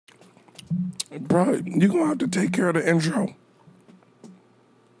Bro, you're going to have to take care of the intro.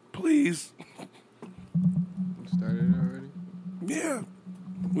 Please. Started already? Yeah.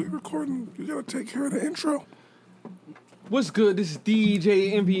 We recording. You got to take care of the intro. What's good? This is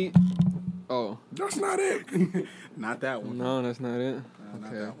DJ MV. Oh. That's not it. Not that one. No, that's not it. No, Okay.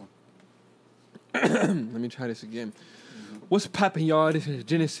 not that one. Let me try this again. What's poppin', y'all? This is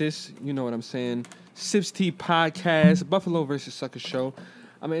Genesis. You know what I'm saying. Sips Tea Podcast, Buffalo versus Sucker Show.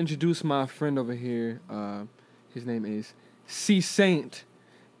 I'm going to introduce my friend over here. His name is C. Saint.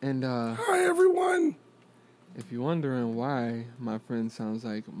 And Hi, everyone. if you're wondering why my friend sounds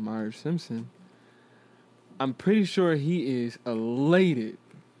like Marge Simpson, I'm pretty sure he is elated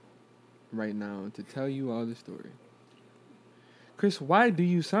right now to tell you all the story. Chris, why do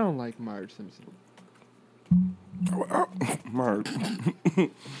you sound like Marge Simpson? Mark.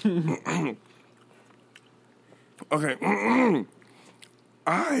 Okay.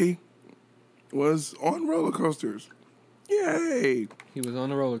 I was on roller coasters. Yay. He was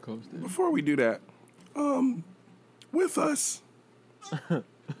on a roller coaster. Before we do that, with us.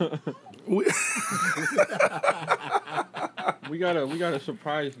 We got a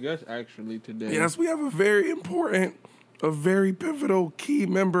surprise guest actually today. Yes, we have a very important, a very pivotal key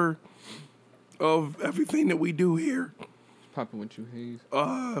member of everything that we do here. Popping with you, Hayes.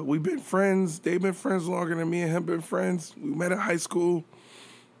 We've been friends. They've been friends longer than me and him been friends. We met at high school.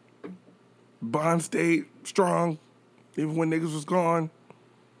 Bond stayed strong, even when niggas was gone.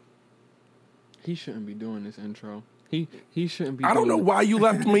 He shouldn't be doing this intro. He shouldn't be. I don't know why you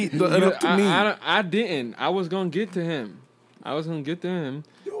left me it up to me. I didn't. I was gonna get to him.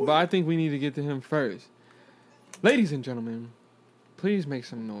 But I think we need to get to him first. Ladies and gentlemen, please make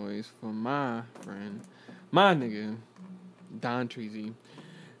some noise for my friend, my nigga, Don Treasy.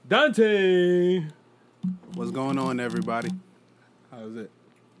 Donte! What's going on, everybody? How's it?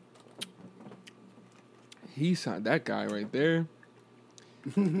 He sound that guy right there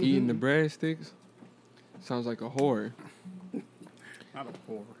eating the breadsticks. Sounds like a whore. Not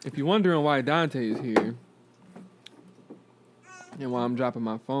a whore. If you're wondering why Donte is here and why I'm dropping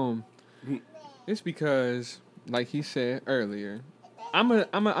my phone, it's because, like he said earlier, I'm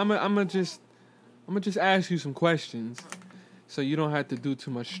gonna just ask you some questions so you don't have to do too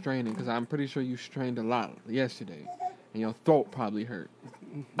much straining, because I'm pretty sure you strained a lot yesterday and your throat probably hurt.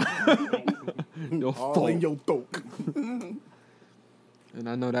 Your All throat. in your throat. And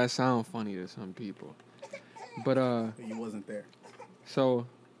I know that sounds funny to some people. But You wasn't there. so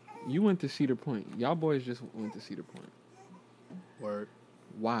you went to Cedar Point. Y'all boys just went to Cedar Point. Word.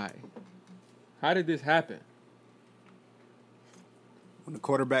 Why? How did this happen? When the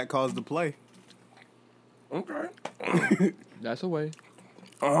quarterback calls the play. Okay. That's a way.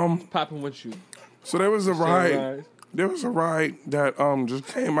 Popping with you. So there was a Say ride. rise. There was a ride that just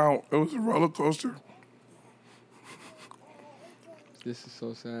came out. It was a roller coaster. This is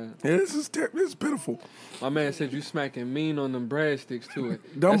so sad. Yeah, this is pitiful. My man said you smacking mean on them breadsticks to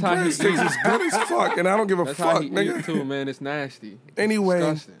it. Them That's how he breadsticks eat. is good as fuck, and I don't give a That's fuck, how he nigga. eat too, man. It's nasty. It's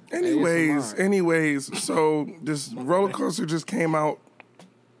Anyways, disgusting. anyways, so this roller coaster just came out.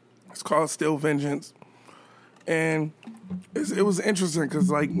 It's called Still Vengeance, and it was interesting because,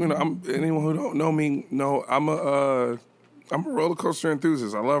 like, you know, anyone who don't know me know I'm a roller coaster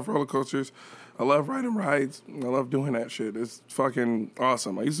enthusiast. I love roller coasters. I love riding rides. I love doing that shit. It's fucking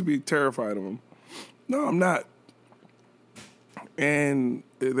awesome. I used to be terrified of them. No, I'm not. And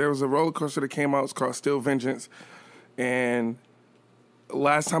there was a roller coaster that came out. It's called Still Vengeance. And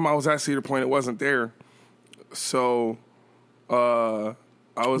last time I was at Cedar Point, it wasn't there. So I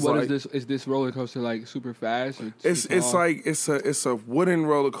was What like, is this? Is this roller coaster like super fast? Or it's tall? like it's a wooden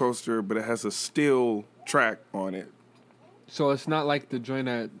roller coaster, but it has a steel track on it. So it's not like the joint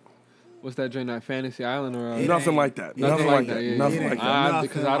at what's that joint at Fantasy Island or Nothing like that. Nothing like that. yeah, Nothing yeah. like that.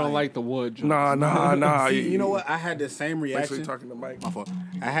 Because I don't like the wood joints. Nah. See, you know what? I had the same Make sure reaction. you're talking to Mike. My fault.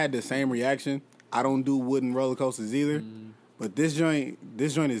 I had the same reaction. I don't do wooden roller coasters either. But this joint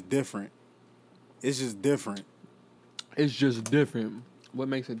is different. It's just different. It's just different. What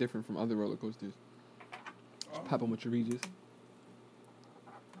makes it different from other roller coasters? Popping with your Regis.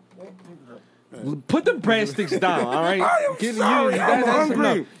 Put the breadsticks down, all right? I am sorry, I'm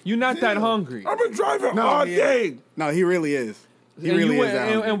hungry. enough. You're not that hungry. I've been driving all day. No, he really is. He And really you is.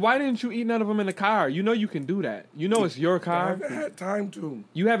 went- out. and why didn't you eat none of them in the car? You know you can do that. You know it's your I car. haven't had time to.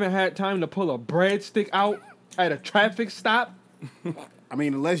 You haven't had time to pull a breadstick out at a traffic stop. I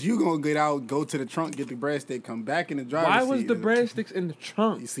mean, unless you gonna get out, go to the trunk, get the breadstick, come back in the driver's Why seat. was the breadsticks in the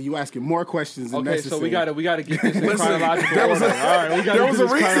trunk? You see, you asking more questions than Okay, necessary. so we gotta get this in Listen, chronological there was order. a- All right, we gotta There do was a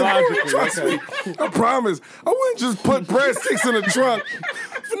this reason. chronologically. Trust Okay. me. I promise. I wouldn't just put breadsticks in the trunk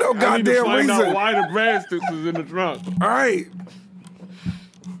for no no goddamn find reason. out why the breadsticks was in the trunk. All right.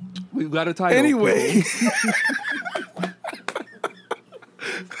 We've got a title. Anyway.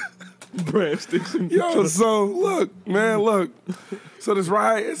 Breadsticks in the Yo, trunk. so look, man, look. So this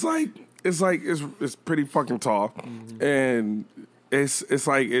ride, it's pretty fucking tall, and it's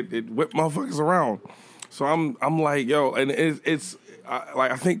like it whipped motherfuckers around. So I'm like, yo, and it's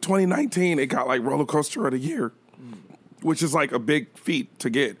like I think 2019 it got like roller coaster of the year, which is like a big feat to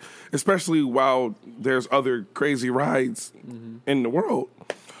get, especially while there's other crazy rides in the world.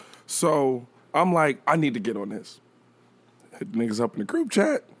 So I'm like, I need to get on this. Hit the niggas up in the group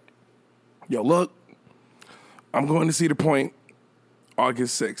chat. Yo, look, I'm going to Cedar Point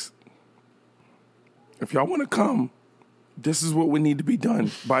August 6th. If y'all want to come, this is what we need to be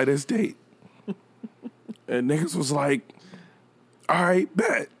done by this date. And niggas was like, all right,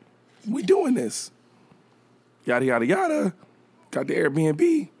 bet. We doing this. Yada, yada, yada. Got the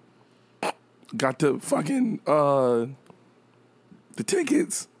Airbnb. Got the fucking, the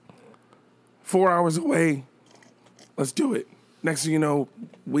tickets. 4 hours away. Let's do it. Next thing you know,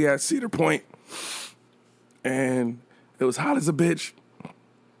 we at Cedar Point, and it was hot as a bitch.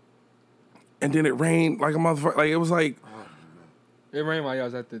 And then it rained like a motherfucker. Like, it was like... It rained while y'all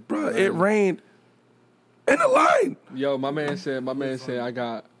was at the... Bruh, it rained in the line. Yo, my man said I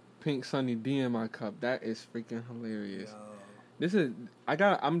got pink Sunny D in my cup. That is freaking hilarious.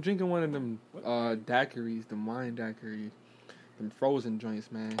 I'm drinking one of them daiquiris, the wine daiquiris, them frozen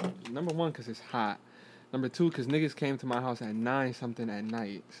joints, man. Number one, because it's hot. Number two, because niggas came to my house at 9 something at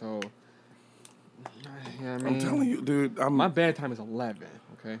night. So, you know what I mean? I'm telling you, dude. My bedtime is 11.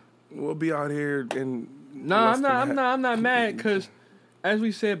 Okay. We'll be out here in. No, I'm not mad because, as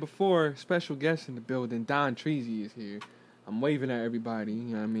we said before, special guest in the building, Don Treasy is here. I'm waving at everybody.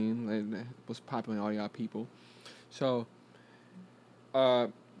 You know what I mean? Like, what's popping with all y'all people? So,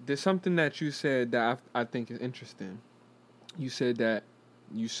 there's something that you said that I think is interesting. You said that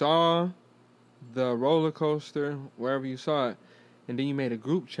you saw the roller coaster wherever you saw it, and then you made a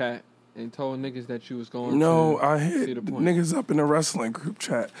group chat and told niggas that you was going I hit Cedar Point. niggas up in the wrestling group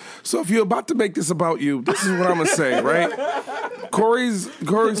chat. So if you're about to make this about you, this is what I'm going to say, right? Corey's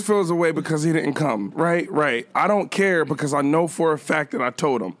feels away because he didn't come, right? Right. I don't care because I know for a fact that I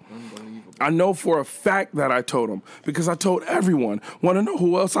told him. I know for a fact that I told him because I told everyone. Want to know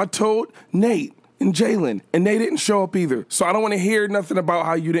who else I told? Nate and Jalen, and they didn't show up either. So I don't want to hear nothing about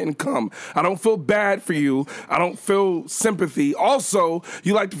how you didn't come. I don't feel bad for you. I don't feel sympathy. Also,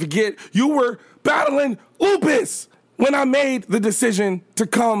 you like to forget you were battling lupus when I made the decision to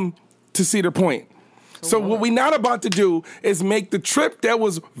come to Cedar Point. So what we not about to do is make the trip that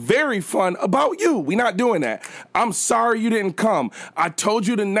was very fun about you. We not doing that. I'm sorry you didn't come. I told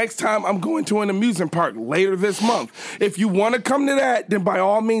you the next time I'm going to an amusement park later this month. If you want to come to that, then by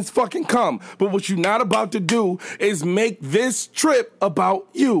all means fucking come. But what you not about to do is make this trip about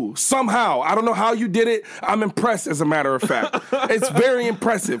you. Somehow. I don't know how you did it. I'm impressed, as a matter of fact. It's very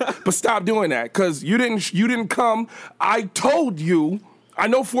impressive. But stop doing that, because you didn't come. I told you. I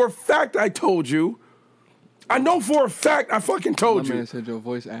know for a fact I told you. I know for a fact I fucking told you. My man said your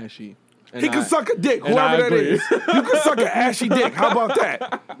voice ashy. He can suck a dick, whoever that is. You can suck an ashy dick. How about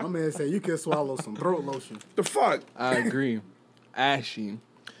that? My man said you can swallow some throat lotion. The fuck? I agree. Ashy.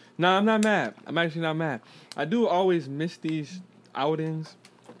 No, I'm not mad. I'm actually not mad. I do always miss these outings,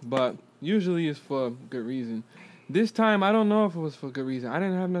 but usually it's for good reason. This time, I don't know if it was for good reason. I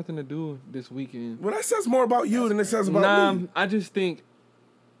didn't have nothing to do this weekend. Well, that says more about you than it says about me. I just think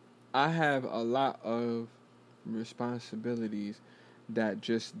I have a lot of responsibilities that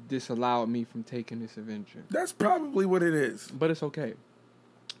just disallowed me from taking this adventure. That's probably what it is. But it's okay.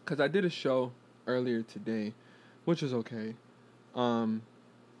 Because I did a show earlier today, which is okay. I've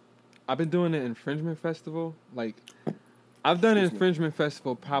been doing an infringement festival. Like, I've done an infringement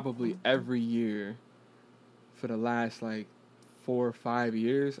festival probably every year for the last, 4 or 5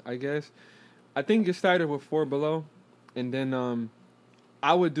 years, I guess. I think it started with 4 Below. And then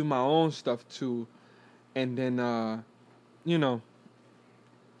I would do my own stuff, too. And then,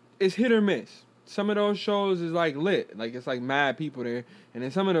 it's hit or miss. Some of those shows is, lit. It's, mad people there. And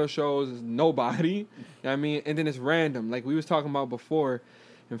then some of those shows is nobody. You know what I mean? And then it's random. Like we was talking about before,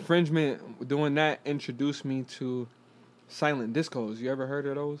 infringement, doing that introduced me to silent discos. You ever heard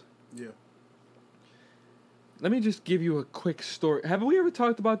of those? Yeah. Let me just give you a quick story. Have we ever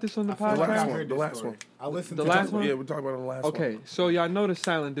talked about this on the podcast? The last one. I listened to the last one. Yeah, we talked about it on the last one. Okay, so y'all know the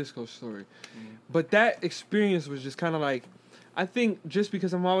silent disco story. Mm-hmm. But that experience was just kind of I think just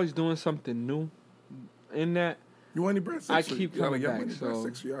because I'm always doing something new in that, you want any breadsticks? I keep coming back. So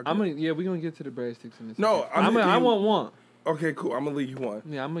we're gonna get to the breadsticks in this. No, I want one. Okay, cool. I'm gonna leave you one.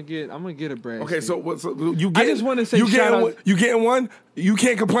 Yeah, I'm gonna get a bread. Okay, stick. so you get. I just want to say you shout out. you getting one. You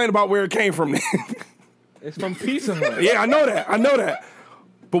can't complain about where it came from. It's from Pizza Hut. Yeah, I know that.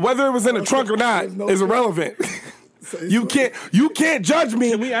 But whether it was in the trunk or not is irrelevant. You can't judge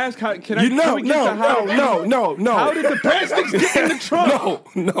me. Can we ask how? Can No. How did the breadsticks get in the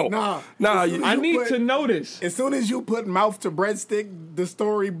trunk? No. I need to know this. As soon as you put mouth to breadstick, the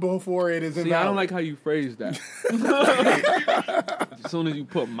story before it is invalid. See, I don't like how you phrase that. As soon as you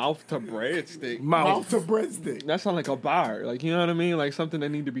put mouth to breadstick. Mouth to breadstick. That sounds like a bar. Like, you know what I mean? Like something that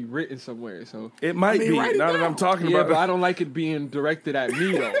need to be written somewhere. So it might be. Now that I'm talking about it. But I don't like it being directed at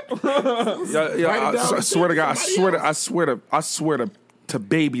me, though. I swear to God. I swear to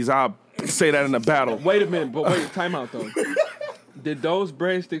babies, I'll say that in a battle. Wait a minute, but wait, time out though. Did those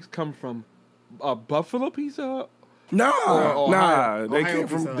breadsticks come from a Buffalo Pizza Hut? Nah. They came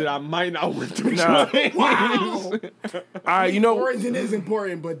from. That I might not want to try. Wow. Origin is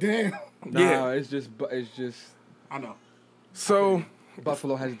important, but damn. Nah, it's just. I know. So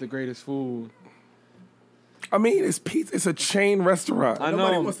Buffalo has the greatest food. I mean, it's pizza. It's a chain restaurant. I know.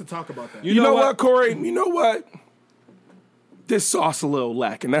 Nobody wants to talk about that. You know what, Corey? You know what? This sauce a little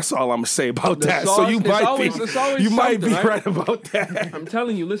lacking. That's all I'm gonna say about that. Sauce, so you might be right? right about that. I'm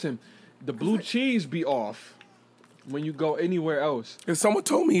telling you, listen, the blue cheese be off when you go anywhere else. And someone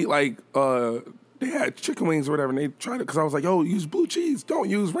told me like they had chicken wings or whatever, and they tried it because I was like, "Yo, use blue cheese. Don't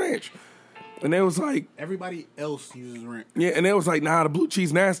use ranch." And they was like, everybody else uses ranch. Yeah, and they was like, "Nah, the blue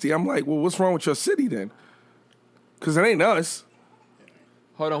cheese nasty." I'm like, "Well, what's wrong with your city then?" Because it ain't us.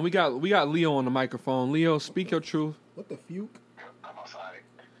 Hold on, we got Leo on the microphone. Leo, speak your truth. What the fuke? I'm outside.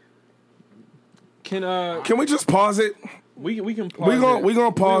 Can we just pause it? We can pause. We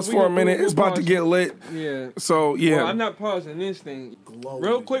gonna pause for a minute. It's about to get lit. Yeah. So yeah. Well, I'm not pausing this thing.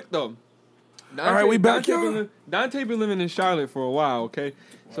 Real quick though. All right, we back, y'all. Dante been living in Charlotte for a while, okay?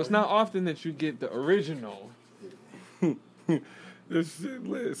 So it's not often that you get the original. This shit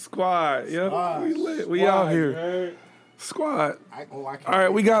lit. Squad, yeah. We lit. We out here. Right? Squad. I can't. All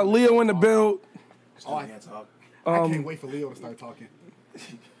right, we got Leo in the build. I can't wait for Leo to start talking.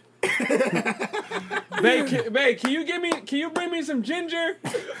 Babe, can you bring me some ginger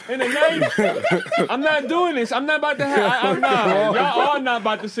and a knife? I'm not doing this. I'm not about to have. I'm not. Y'all all not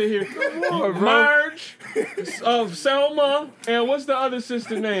about to sit here. Marge, Selma, and what's the other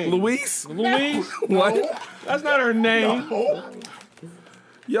sister name? Luis? What? That's not her name.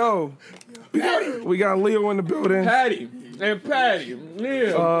 Yo, we got Leo in the building. Patty.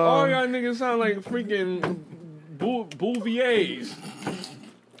 Yeah. All y'all niggas sound like freaking Bouviers.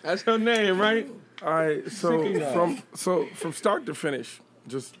 That's her name, right? All right, so from start to finish,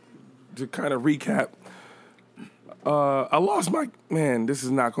 just to kind of recap, I lost my This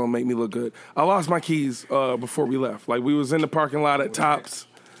is not gonna make me look good. I lost my keys before we left. Like we was in the parking lot at Tops,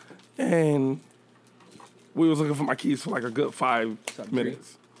 and we was looking for my keys for like a good 5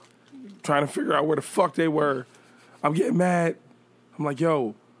 minutes, trying to figure out where the fuck they were. I'm getting mad. I'm like,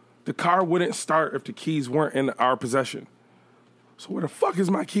 yo, the car wouldn't start if the keys weren't in our possession. So where the fuck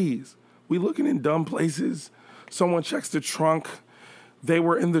is my keys? We looking in dumb places. Someone checks the trunk. They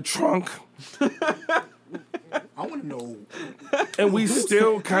were in the trunk. I want to know. And we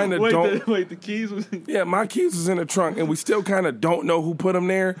still kind of don't. The keys was. Yeah, my keys was in the trunk, and we still kind of don't know who put them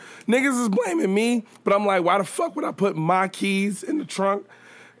there. Niggas is blaming me, but I'm like, why the fuck would I put my keys in the trunk?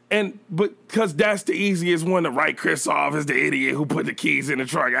 Because that's the easiest one to write Chris off as the idiot who put the keys in the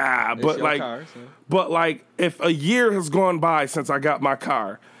trunk. But like, if a year has gone by since I got my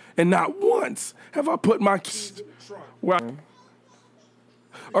car, and not once have I put my keys. Well,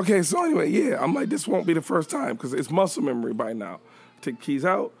 okay, so anyway, yeah, I'm like, this won't be the first time because it's muscle memory by now. Take the keys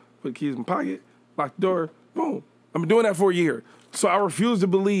out, put the keys in my pocket, lock the door, boom. I've been doing that for a year. So I refuse to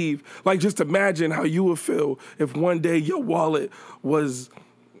believe, like, just imagine how you would feel if one day your wallet was.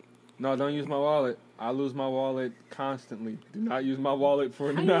 No, don't use my wallet. I lose my wallet constantly. Do not use my wallet for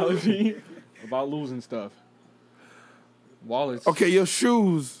an analogy about losing stuff. Wallets. Okay, your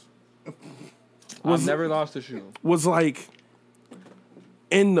shoes. I've never lost a shoe. Was like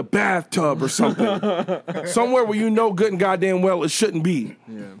in the bathtub or something. Somewhere where you know good and goddamn well it shouldn't be.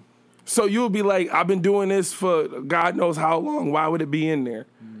 Yeah. So you would be like, I've been doing this for God knows how long. Why would it be in there?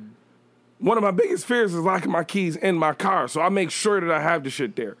 One of my biggest fears is locking my keys in my car. So I make sure that I have the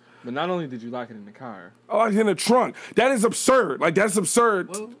shit there. But not only did you lock it in the car. I locked it in the trunk. That is absurd. Like, that's absurd.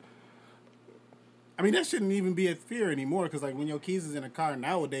 Well, I mean, that shouldn't even be a fear anymore because, like, when your keys is in a car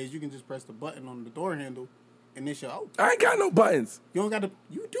nowadays, you can just press the button on the door handle initial. I ain't got no buttons. You don't got to.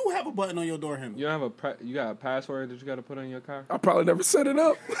 You do have a button on your door handle. You don't have you got a password that you got to put on your car? I probably never set it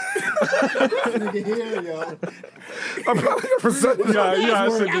up. Nigga here, yo. I probably never set it up. You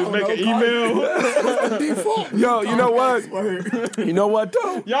gotta send this, make an email. Default. Yo, you know what? Password. You know what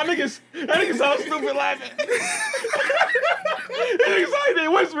though? Y'all niggas, that nigga so stupid laughing. That nigga like they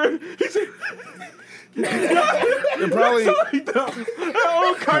whispering. He said, It probably that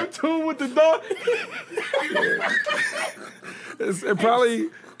old cartoon with the dog.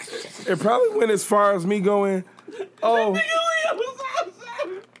 it probably went as far as me going, oh,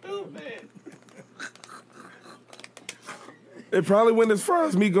 it probably went as far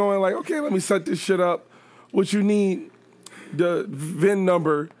as me going like, okay, let me set this shit up. What you need, the VIN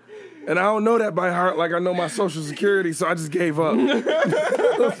number. And I don't know that by heart like I know my social security, so I just gave up.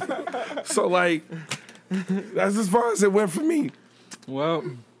 So like, that's as far as it went for me. Well,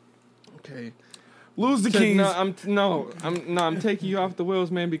 okay. Lose the keys. I'm taking you off the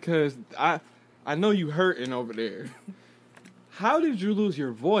wheels, man, because I know you hurting over there. How did you lose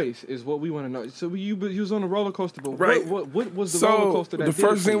your voice is what we want to know. So you was on a roller coaster, but right. what was the roller coaster that the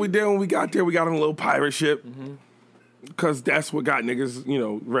first thing we did when we got there, we got on a little pirate ship. Because that's what got niggas,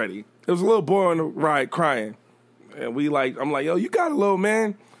 ready. There was a little boy on the ride crying. And I'm like, yo, you got it, little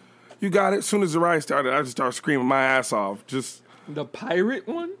man. You got it. As soon as the ride started, I just started screaming my ass off. Just the pirate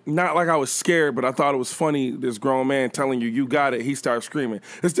one? Not like I was scared, but I thought it was funny, this grown man telling you got it. He started screaming.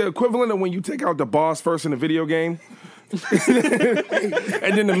 It's the equivalent of when you take out the boss first in a video game.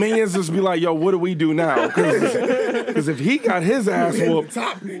 And then the minions just be like, yo, what do we do now? Because if he got his ass whooped.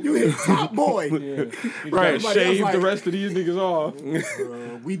 You hit top boy. Right. Shave the rest of these niggas off.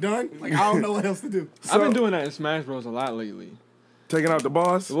 We done? Like, I don't know what else to do. I've been doing that in Smash Bros. A lot lately. Taking out the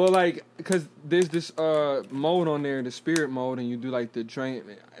boss? Well, like, because there's this mode on there, the spirit mode, and you do, like, the train,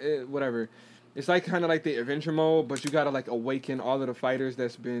 whatever. It's like kind of like the adventure mode, but you gotta like awaken all of the fighters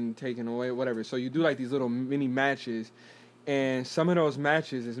that's been taken away, whatever. So you do like these little mini matches, and some of those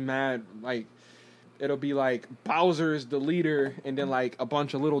matches is mad like it'll be like Bowser is the leader, and then like a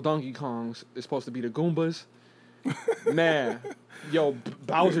bunch of little Donkey Kongs is supposed to be the Goombas. Man, yo,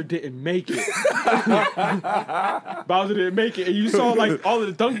 Bowser didn't make it. Bowser didn't make it, and you saw like all of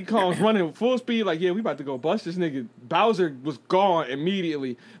the Donkey Kongs running full speed. Like, yeah, we about to go bust this nigga. Bowser was gone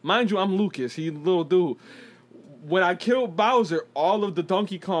immediately. Mind you, I'm Lucas. He little dude. When I killed Bowser, all of the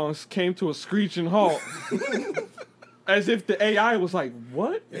Donkey Kongs came to a screeching halt. As if the AI was like,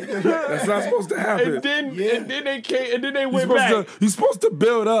 "What?" That's not supposed to happen. And then they came, and then they went back. You're supposed to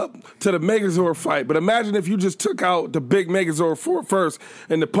build up to the Megazord fight, but imagine if you just took out the big Megazord first,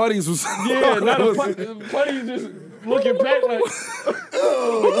 and the putties was not the putties just looking back like.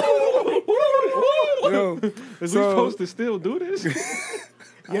 Is we supposed to still do this?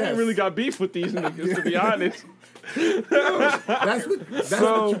 I ain't really got beef with these niggas, to be honest. That's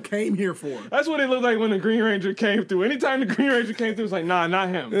what you came here for. That's what it looked like when the Green Ranger came through. Anytime the Green Ranger came through, it's like, nah, not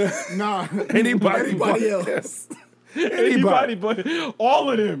him. Nah, anybody else. Anybody but all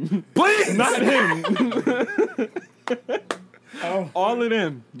of them. Please, not him. All of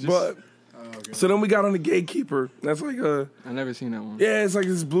them. But so then we got on the Gatekeeper. That's like I never seen that one. Yeah, it's like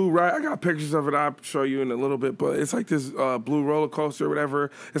this blue ride. I got pictures of it. I'll show you in a little bit. But it's like this blue roller coaster or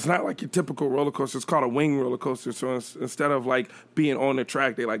whatever. It's not like your typical roller coaster. It's called a wing roller coaster. So instead of like being on the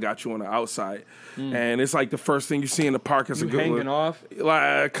track, they like got you on the outside. And it's like the first thing you see in the park is a good hanging off?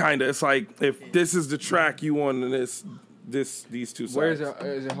 Like, kind of. It's like if this is the track you on these two sides. Where is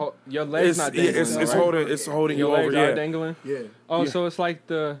it your legs not dangling? It's holding your you legs over. are dangling? Yeah. Oh, so it's like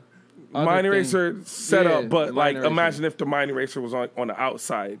the Mine Eraser set up, but like Eraser. imagine if the Mine Eraser was on the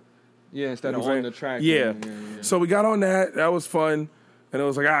outside. Yeah, instead of on the track. Yeah. So we got on that. That was fun. And it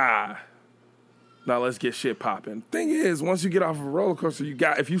was like, now let's get shit popping. Thing is, once you get off of a roller coaster,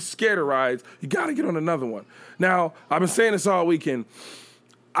 if you scared of rides, you got to get on another one. Now, I've been saying this all weekend.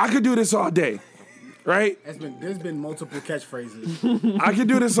 I could do this all day, right? There's been multiple catchphrases. I could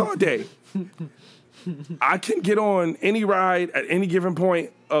do this all day. I can get on any ride at any given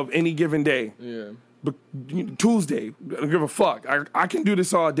point of any given day. Yeah. But Tuesday, I don't give a fuck. I can do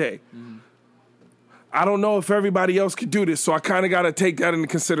this all day. I don't know if everybody else could do this, so I kind of got to take that into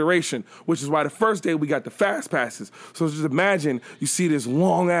consideration, which is why the first day we got the fast passes. So just imagine you see this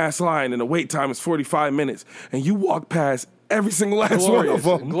long-ass line and the wait time is 45 minutes, and you walk past every single last one of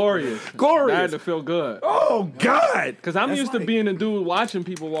them. Glorious. Glorious. I had to feel good. Oh, God. Because I'm used to being a dude watching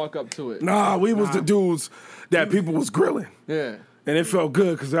people walk up to it. Nah, we was the dudes that people was grilling. Yeah. And it felt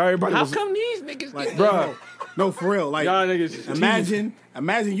good because everybody How was... come these niggas... Like, Bruh. No, for real. Like, y'all niggas...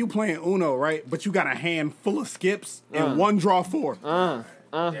 Imagine you playing Uno, right? But you got a hand full of skips and one draw four.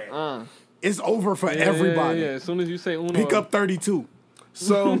 it's over for everybody. Yeah. As soon as you say Uno, Pick up 32.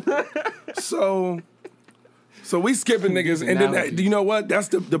 So we skipping niggas, and then you know what? That's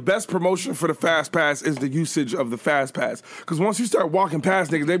the best promotion for the fast pass is the usage of the fast pass. Because once you start walking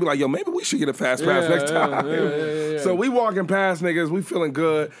past niggas, they be like, yo, maybe we should get a fast pass next time. So we walking past niggas, we feeling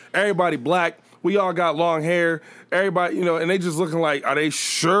good. Everybody black. We all got long hair. Everybody, you know, and they just looking like, are they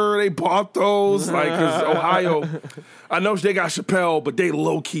sure they bought those? Like, because Ohio, I know they got Chappelle, but they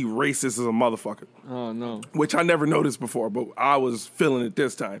low-key racist as a motherfucker. Oh, no. Which I never noticed before, but I was feeling it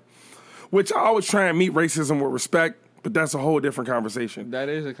this time. Which I always try and meet racism with respect, but that's a whole different conversation. That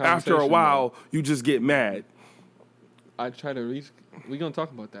is a conversation. After a while, you just get mad. I try to reach... We're going to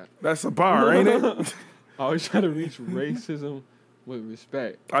talk about that. That's a bar, ain't it? I always try to reach racism with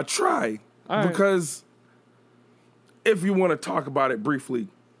respect. I try. Right. Because if you want to talk about it briefly,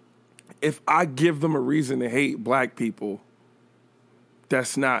 if I give them a reason to hate black people,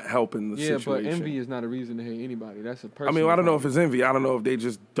 that's not helping the situation. Yeah, but envy is not a reason to hate anybody. That's a personal I mean, I don't know if it's envy. I don't know if they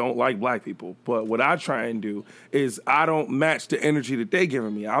just don't like black people. But what I try and do is I don't match the energy that they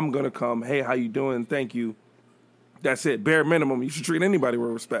giving me. I'm going to come, hey, how you doing? Thank you. That's it. Bare minimum. You should treat anybody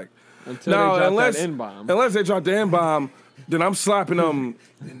with respect. Until they drop that N-bomb. Unless they drop the N-bomb, then I'm slapping them.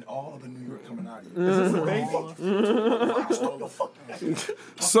 Then all of the New York coming out of you. Is this a baby?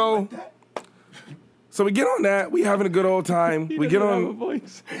 So we get on that. We having a good old time. We get on. Have a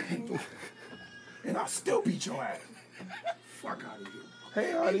voice. And I'll still beat your ass. Fuck out of here.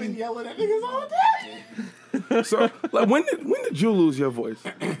 Hey, I've been Adi. yelling at niggas all day. So, like, when did you lose your voice?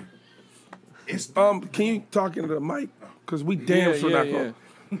 It's Can you talk into the mic? Because we damn sure not going.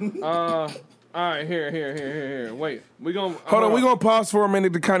 All right, here. Wait, we gonna Hold on, we gonna pause for a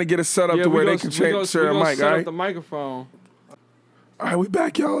minute to kind of get it set up to where they can share the mic. Set All up right. the microphone. All right, we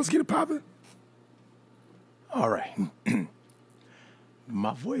back, y'all. Let's get it popping. all right.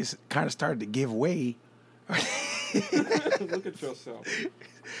 My voice kind of started to give way. Look at yourself.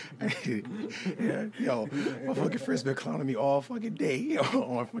 Yeah, yo, my fucking friends been clowning me all fucking day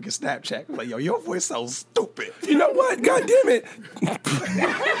on fucking Snapchat. I'm like, yo, your voice so stupid. You know what? God damn it.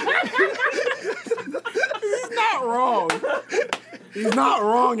 He's not wrong. He's not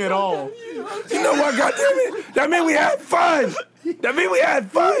wrong at all. You know what? God damn it. That mean we had fun.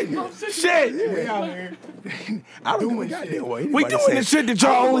 Shit. We out here. I don't give a goddamn what We anybody doing the says. shit that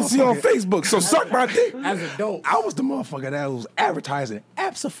y'all only see on Facebook. So suck my dick. As adults. I was the motherfucker that was advertising.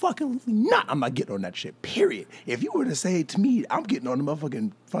 Absolutely not. I'm not getting on that shit. Period. If you were to say to me, I'm getting on the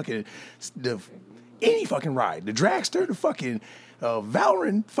motherfucking any fucking ride, the dragster, the fucking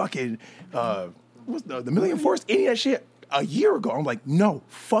Valorant, fucking what's the Million Force, any of that shit. A year ago, I'm like, no,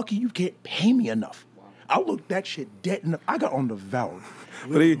 fuck you can't pay me enough. I looked that shit dead enough. I got on the Valorant.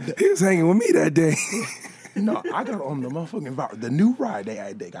 But he was hanging with me that day. No, I got on the motherfucking Valorant. The new ride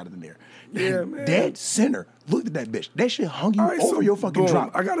they got in there. Yeah, man. Dead center. Look at that bitch. That shit hung you All right, over so your fucking boom.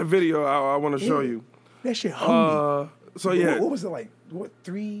 drop. I got a video I want to show you. That shit hung me. So yeah, What was it like? What,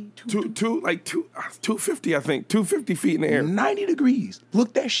 250, I think. 250 feet in the air. 90 degrees.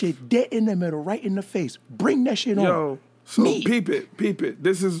 Look that shit dead in the middle, right in the face. Bring that shit on. Yo, so Me. peep it.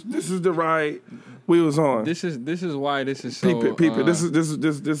 This is the ride we was on. This is why this is so. Peep it. This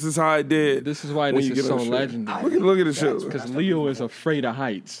is how I did. This is why when this you is get so on the shit. legendary. Look at the shit. Because Leo is afraid of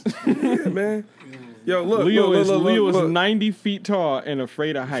heights. Yeah, man. Yo, look. Leo is look. 90 feet tall and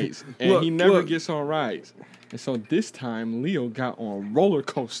afraid of heights, and he never look. gets on rides. And so this time, Leo got on roller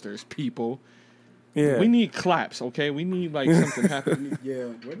coasters. Yeah. We need claps, okay? We need like something happen. Yeah,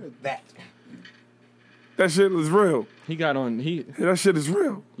 what is that? That shit is real. He got on. That shit is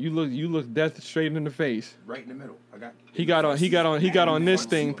real. You look death straight in the face. Right in the middle. I got. He got on this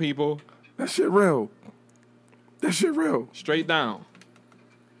thing, people. That shit real. Straight down.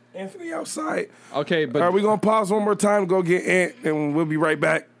 Anthony outside. Okay, but All right, we gonna pause one more time, go get Ant, and we'll be right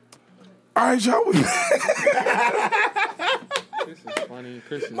back. All right, y'all. Chris is funny.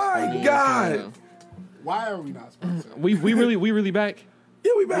 Chris is My funny. God. Why are we not sponsored? We really back?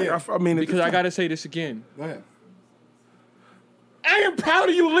 Yeah, we back. Yeah. I mean, Because I gotta say this again. Go ahead. I am proud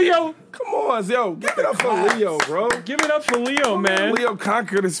of you, Leo. Come on, yo, give it up for Leo, bro. Give it up for Leo, man. Leo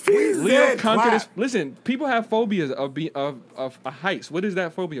conquered his fears. Leo conquered clap. his. Listen, people have phobias of heights. What is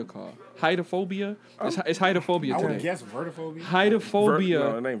that phobia called? Heightophobia? It's heightophobia I would today. guess vertophobia. Heightophobia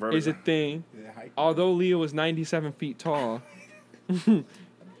No, it ain't vertigo. is a thing. Yeah, height. Although Leo is 97 feet tall,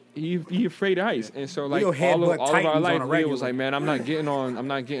 he afraid of heights, and so like Leo headbutt all of our Titans on life, a Leo regular. was like, man, I'm not getting on nothing.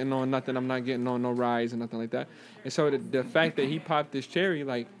 I'm not getting on no rides and nothing like that. And so the fact that he popped this cherry,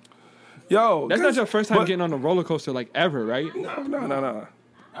 like Yo, that's not your first time but- getting on a roller coaster like ever, right? No. I've been on roller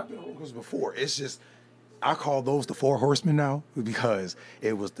coasters before. It's just I call those the 4 horsemen now because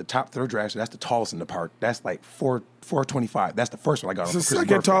it was the top third dragster. That's the tallest in the park. That's like 425. That's the first one I got. It's on the Chris's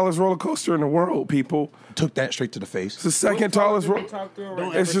second birthday. tallest roller coaster in the world, people. Took that straight to the face. It's the second tallest roller.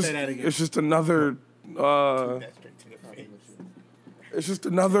 Don't It's ever just say that again. it's just another it's just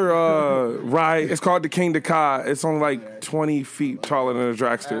another ride. It's called the King of Kai. It's only like 20 feet taller than a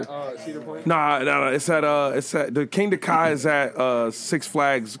dragster. Cedar Point? Nah. It's at the King of Kai is at Six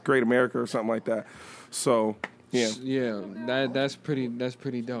Flags Great America or something like that. So yeah, That's pretty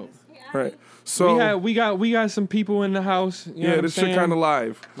dope. right. So We got some people in the house. You know yeah, what I'm this shit saying? kind of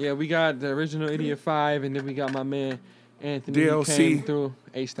live. Yeah, we got the original Idiot 5, and then we got my man Anthony. He DLC. came through.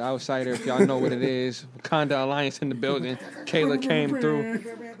 Ace the Outsider, if y'all know what it is. Wakanda Alliance in the building. Kayla came through. You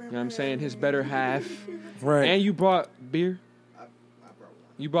know what I'm saying? His better half. Right. And you brought beer?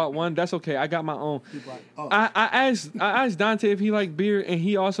 You brought one? That's okay. I got my own. I asked Donte if he liked beer, and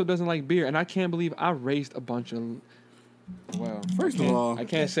he also doesn't like beer. And I can't believe I raised a bunch of... Well, First of all, I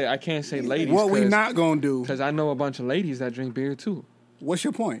can't say ladies. what we not gonna do? Because I know a bunch of ladies that drink beer, too. What's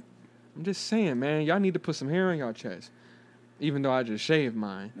your point? I'm just saying, man. Y'all need to put some hair on y'all chest. Even though I just shaved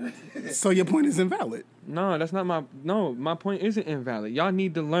mine. So your point is invalid. No, that's not my... No, my point isn't invalid. Y'all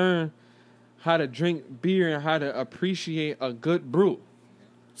need to learn how to drink beer and how to appreciate a good brew.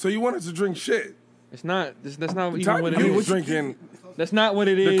 So you wanted to drink shit. It's not... That's not even Type what it you was is. drinking That's not what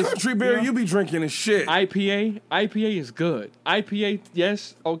it the is. country beer you be drinking is shit. IPA is good. IPA,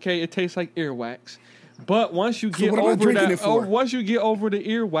 yes, okay, it tastes like earwax. But once you get what am I over drinking that... it for? once you get over the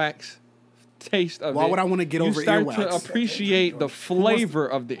earwax taste of Why it... would I wanna get over You start earwax? to appreciate the flavor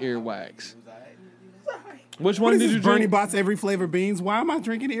of the earwax. Which What one is did this you Bernie drink? Bott's every flavor beans? Why am I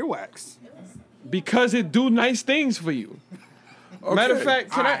drinking earwax? Because it do nice things for you. Matter of Okay.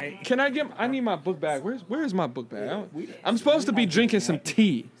 fact, can I get? I need my book bag. Where's my book bag? I'm supposed to be drinking some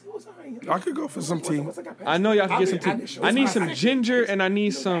tea. I could go for some tea. I know y'all can get some tea. I need some ginger and I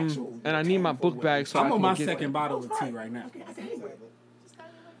need my book bag so I I'm can on my get second bottle of tea right now.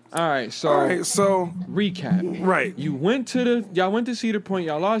 All right, so All right, so recap. right. Y'all went to Cedar Point.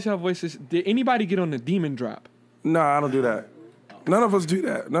 Y'all lost y'all voices. Did anybody get on the demon drop? Nah, I don't do that. None of us do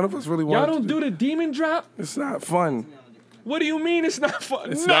that. None of us really want. Y'all don't do the demon drop? It's not fun. What do you mean it's not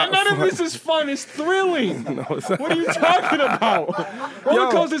fun? It's not None of fun. this is fun. It's thrilling. No, it's not. What are you talking about? Roller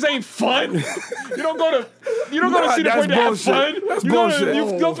Yo. coasters ain't fun. You don't go to Nah, Cedar that's Point to have bullshit. fun. That's you bullshit.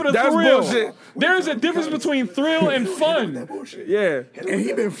 You go for the That's thrill. bullshit. There is a difference between thrill and fun. Yeah, And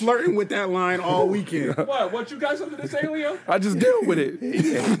he been flirting with that line all weekend. What you got something to say, Leo? I just deal with it.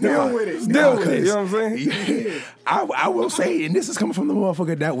 Deal with it. Deal with it. You know what I'm saying? Yeah. I will say, and this is coming from the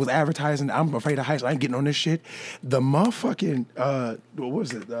motherfucker that was advertising, I'm afraid of heights, I ain't getting on this shit. The motherfucking, what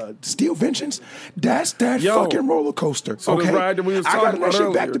was it, Steel Vengeance? That's that Yo. fucking roller coaster. So the okay? ride that we was I got talking on that about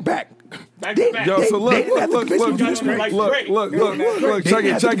shit back earlier. to back. Back to back. Yo, so look, they didn't have to look, convince look, me to do this, look, man. Like look, Drake. look, They check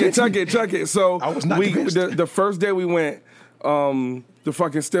didn't have to it. convince me. So I was not convinced. the first day we went, the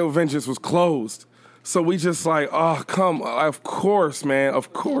fucking Steel Vengeance was closed. So we just like, oh, come, of course, man,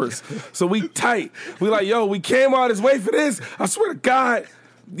 of course. So we tight. We like, yo, we came all this way for this. I swear to God,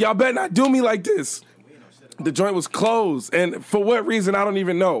 y'all better not do me like this. The joint was closed, and for what reason, I don't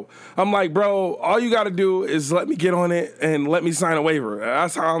even know. I'm like, bro, all you got to do is let me get on it and let me sign a waiver.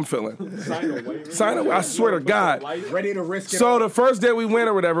 That's how I'm feeling. Sign a waiver. I swear to God. Ready to risk it. So the first day we went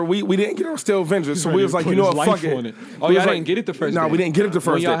or whatever, we didn't get on Steel Vengeance, so we was like, you know what, fuck it. Oh, We y'all was didn't get it the first No, day? we didn't get it the When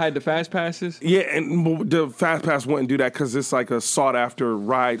first y'all day. had the fast passes? Yeah, and the Fast Pass wouldn't do that because it's like a sought after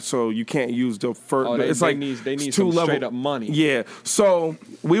ride, so you can't use the first. Oh, it's they like need it's some two-level- straight up money. Yeah, so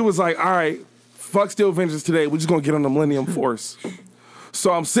we was like, all right, fuck Steel Vengeance today. We're just gonna get on the Millennium Force.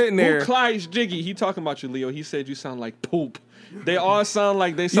 So I'm sitting there. Who Clyde's Jiggy? He talking about you, Leo. He said you sound like poop. They all sound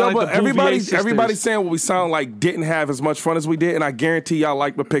like Yo, like but the Bouvier sisters. everybody's saying what we sound like didn't have as much fun as we did, and I guarantee y'all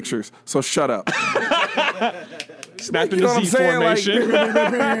like the pictures. So shut up. Snapping You know the what Z I'm saying? Like, formation.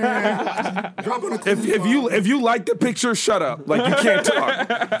 Drop on a if you like the picture, shut up. Like you can't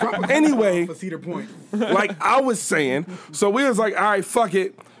talk. Anyway, for Cedar Point. like I was saying, so we was like, all right, fuck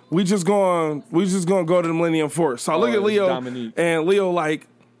it. We just gonna go to the Millennium Force. So I look Oh, at it was Leo, Dominique. and Leo like,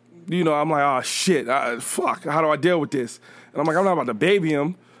 you know, I'm like, oh shit, fuck. How do I deal with this? And I'm like, I'm not about to baby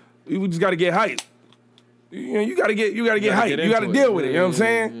him. We just got to get hype. You know, you gotta get hype. get You gotta into it. deal with it. You know what I'm Yeah,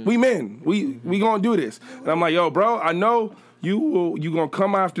 saying? yeah. We men. We gonna do this. And I'm like, yo, bro, I know you gonna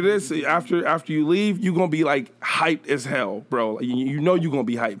come after this. After you leave, you gonna be like hyped as hell, bro. You know you gonna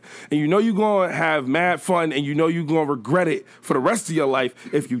be hyped, and you know you gonna have mad fun, and you know you gonna regret it for the rest of your life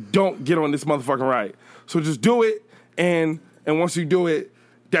if you don't get on this motherfucking ride. So just do it, and once you do it,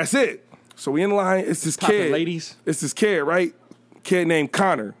 that's it. So we in line. It's this Poppin' kid. ladies. It's this kid, right? Kid named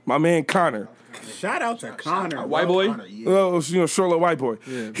Connor. My man Connor. Shout out to Connor. White boy. Connor, yeah. Well, short little white boy.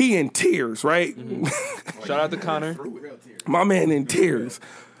 Yeah. He in tears, right? Shout out to Connor. My man in tears.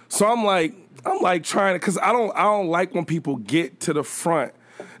 So I'm like trying to, cause I don't like when people get to the front.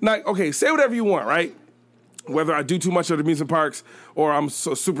 Like, okay, say whatever you want, right? Whether I do too much of the amusement parks or I'm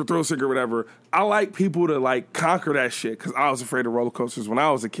so super thrill seeker or whatever, I like people to like conquer that shit because I was afraid of roller coasters when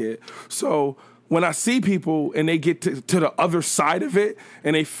I was a kid. So when I see people and they get to the other side of it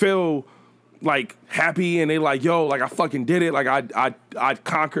and they feel like happy and they like, yo, like I fucking did it, like I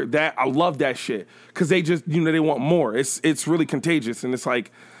conquered that. I love that shit because they just, they want more. It's really contagious and it's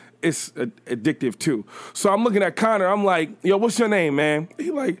like, it's addictive too. So I'm looking at Connor. I'm like, yo, what's your name, man? He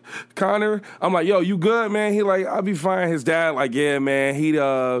like, Connor. I'm like, yo, you good, man? He like, I'll be fine. His dad like, yeah, man. He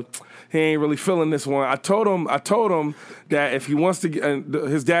ain't really feeling this one. I told him that if he wants to get,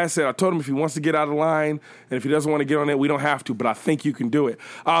 his dad said, I told him if he wants to get out of line and if he doesn't want to get on it, we don't have to, but I think you can do it.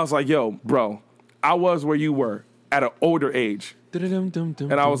 I was like, yo, bro, I was where you were at an older age.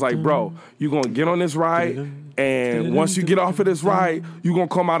 And I was like, bro, you going to get on this ride, and once you get off of this ride, you going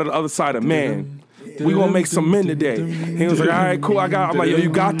to come out of the other side of man. We going to make some men today. He was like, all right, cool, I'm like, yo, you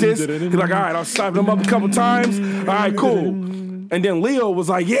got this? He's like, all right, I'll slap him up a couple times. All right, cool. And then Leo was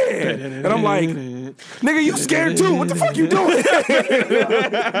like, yeah. And I'm like, nigga, you scared too. What the fuck you doing?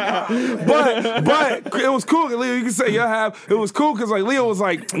 but it was cool. Leo, you can say it was cool because like Leo was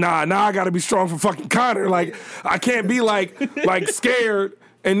like, nah, I gotta be strong for fucking Connor. Like, I can't be like scared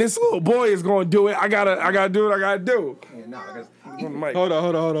and this little boy is gonna do it. I gotta do what I gotta do. Hold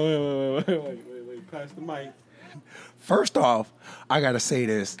on. Wait. Pass the mic. First off, I gotta say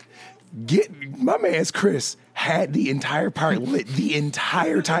this. My man's Chris had the entire park lit the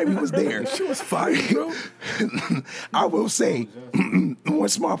entire time he was there. She was fire, bro. I will say one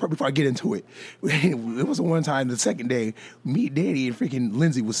small part before I get into it. It was one time the second day, me, Danny, and freaking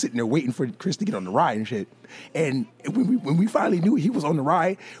Lindsay was sitting there waiting for Chris to get on the ride and shit. And when we finally knew he was on the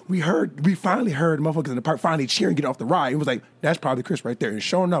ride, we finally heard motherfuckers in the park finally cheering, get off the ride. It was like, that's probably Chris right there. And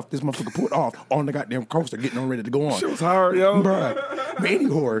sure enough, this motherfucker pulled off on the goddamn coaster, getting on ready to go on. Shit was hard, yo. Bruh. But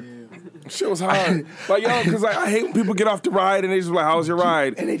anyway, shit was hard. Like, yo, because I hate when people get off the ride and they just be like, how's your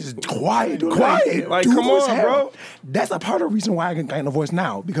ride? And they just quiet. Like, come on, bro. That's a part of the reason why I can gain a voice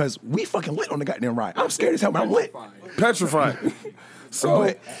now, because we fucking lit on the goddamn ride. I'm scared as hell, but I'm lit. Petrified.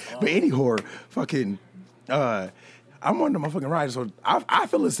 But anyhow, fucking, I'm on the motherfucking ride, so I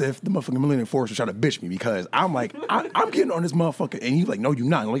feel as if the motherfucking Millennium Force was trying to bitch me because I'm like, I'm getting on this motherfucker, and he's like, no, you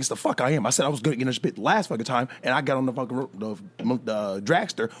not. I'm like, it's the fuck I am. I said I was gonna get on this bit last fucking time, and I got on the fucking the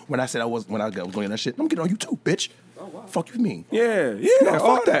dragster when I said I was going on that shit. I'm getting on you too, bitch. Oh, wow. Fuck you mean? Yeah, no,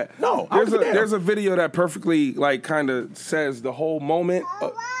 all fuck that. No, there's a video that perfectly like kind of says the whole moment.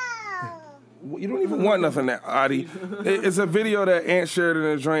 You don't even want nothing, that Adi. It's a video that Ant shared in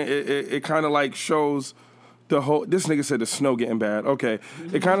a joint. It kind of like shows the whole. This nigga said the snow getting bad. Okay,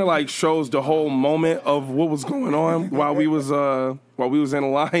 it kind of like shows the whole moment of what was going on while we was in a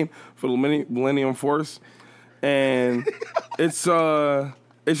line for the Millennium Force, and it's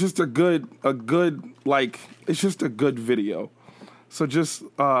just a good like it's just a good video. So just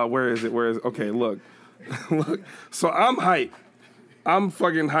where is it? Okay, look. So I'm hyped. I'm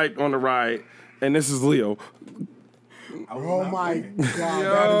fucking hyped on the ride, and this is Leo. Oh my God,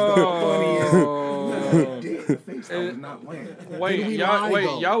 that is the funniest. Wait,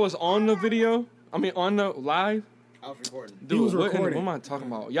 y'all was on the video? I mean, on the live? I was recording. Dude, He was what recording. am I talking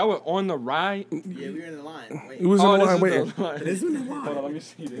about? Y'all were on the ride? Yeah, we were in the line. Wait. He was in the line this waiting. is the line. This is the line. Hold on, let me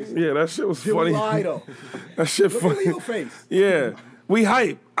see this. Yeah, that shit was It funny. was lie, though. That shit Look at funny. Leo's face. Yeah, we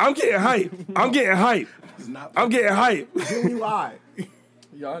hype. I'm getting hype. I'm getting hype. Then we lie.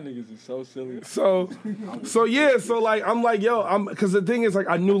 Y'all niggas is so silly. So yeah, so like I'm like, yo, because the thing is like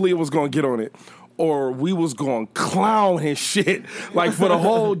I knew Leo was gonna get on it, or we was gonna clown his shit like for the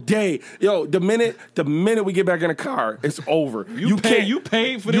whole day. Yo, the minute we get back in the car, it's over. You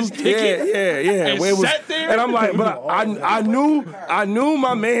paid for this ticket. Yeah. And Where it was, sat there? and I'm like, but I knew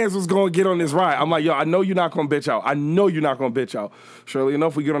my mans was gonna get on this ride. I'm like, yo, I know you're not gonna bitch out. I know you're not gonna bitch out. Surely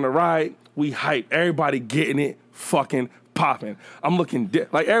enough, we get on the ride, we hype. Everybody getting it fucking popping. I'm looking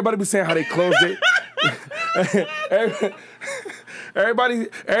like everybody be saying how they closed it. everybody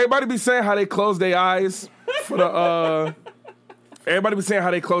be saying how they close their eyes for the everybody be saying how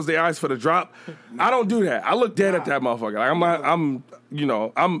they close their eyes for the drop. I don't do that. I look dead at that motherfucker. Like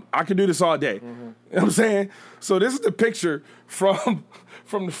I can do this all day. You know what I'm saying? So this is the picture from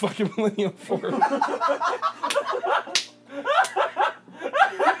the fucking Millennium Force.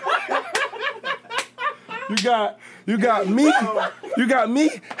 You got me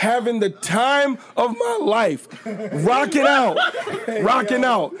having the time of my life, rocking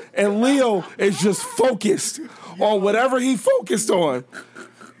out, and Leo is just focused on whatever he focused on,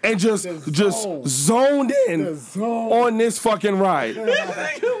 and just zoned in on this fucking ride.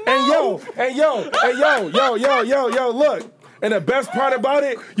 And yo, look. And the best part about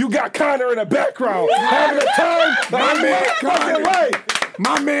it, you got Connor in the background having a time of my fucking life.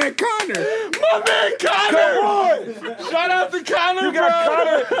 My man Connor. Come on. Shout out to Connor, You got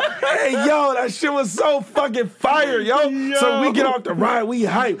Connor. Hey, yo, that shit was so fucking fire, yo. So we get off the ride, we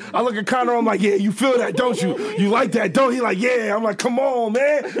hype. I look at Connor, I'm like, yeah, you feel that, don't you? You like that, don't you? He like, yeah. I'm like, come on,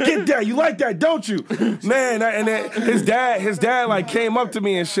 man. Get that. You like that, don't you? Man, and then his dad like came up to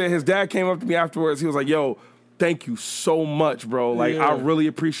me and shit. His dad came up to me afterwards. He was like, yo, thank you so much, bro. Like, I really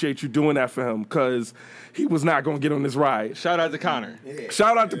appreciate you doing that for him, because he was not going to get on this ride. Shout out to Connor.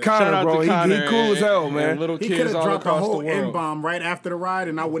 Shout out to Connor, bro. He cool as hell, man. Little He could kids have all dropped a across the whole world. N-bomb right after the ride,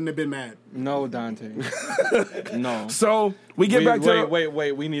 and I wouldn't have been mad. No, Donte. No. So we get back to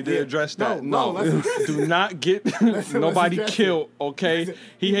Wait. We need to address that. No, let's- Do not get nobody address killed. Okay.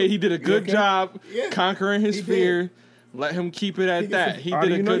 He did a good job conquering his He did. fear. Let him keep it at that. He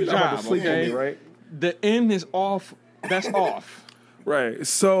did a good job. Okay. right? The end is off. That's off. Right.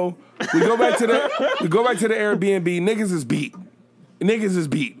 So we go back to the Airbnb. Niggas is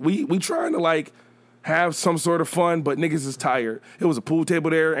beat. We trying to like have some sort of fun, but niggas is tired. It was a pool table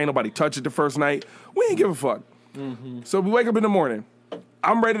there. Ain't nobody touch it the first night. We ain't give a fuck. Mm-hmm. So we wake up in the morning.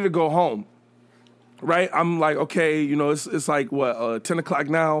 I'm ready to go home. Right. I'm like, okay, you know, it's like what 10 o'clock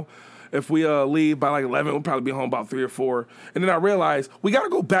now. If we leave by like 11, we'll probably be home about 3 or 4. And then I realize we got to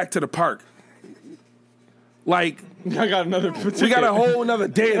go back to the park. Like, I got another ticket. we got a whole nother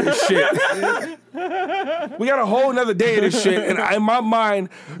day of this shit. We got a whole nother day of this shit. And in my mind,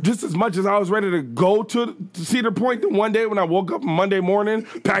 just as much as I was ready to go to Cedar Point the one day when I woke up Monday morning,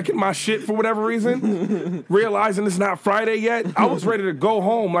 packing my shit for whatever reason, realizing it's not Friday yet, I was ready to go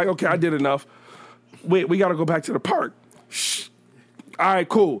home. Like, okay, I did enough. Wait, we got to go back to the park. Shh. All right,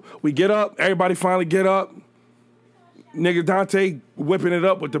 cool. We get up. Everybody finally get up. Nigga Donte whipping it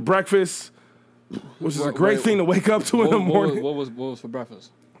up with the breakfast, which is a great thing to wake up to in the morning. What was for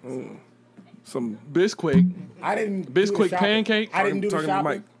breakfast? Some Bisquick. I didn't Bisquick do the shopping. pancake? I didn't do the talking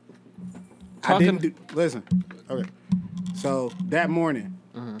to shopping. Mike. Listen. Okay. So that morning,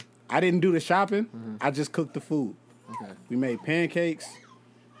 I didn't do the shopping. I just cooked the food. Okay. We made pancakes,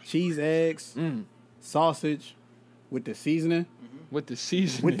 cheese, eggs, sausage with the seasoning. With the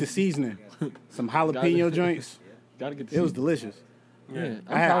seasoning. With the seasoning. Some jalapeno joints. Gotta get the It was seasoning. delicious. Yeah.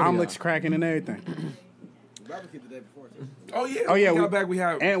 I had omelets cracking and everything. Barbecue the day before too. Oh yeah. Oh, yeah, We we- got back. We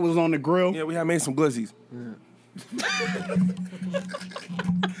had. And it was on the grill. Yeah, we had made some glizzies.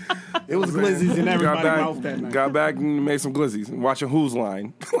 It was glizzies in everybody's Got mouth that back, night. got back and made some glizzies and watching Who's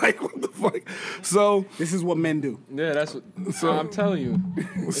Line. Like, what the fuck? So, This is what men do. Yeah, that's what I'm telling you.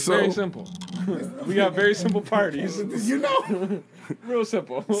 It's So- very simple. We got very simple parties. You know. Real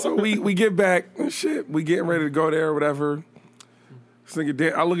simple. so we get back and shit. We getting ready to go there or whatever. This nigga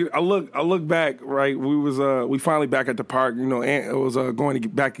did. I look back. Right, we finally back at the park. You know, Ant was going to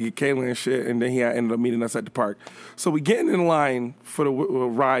get back to get Kayla and shit, and then he ended up meeting us at the park. So we getting in line for the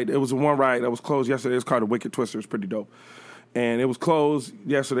ride. It was one ride that was closed yesterday. It's called the Wicked Twister. It's pretty dope. And it was closed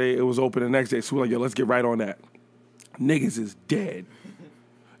yesterday. It was open the next day. So we're like, yo, let's get right on that. Niggas is dead.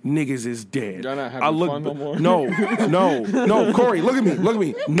 Niggas is dead. Y'all not having fun no more? No, Corey, look at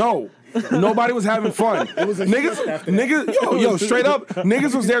me. No. Nobody was having fun. It was niggas, straight up,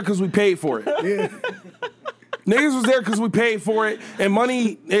 niggas was there because we paid for it. Yeah. Niggas was there because we paid for it, and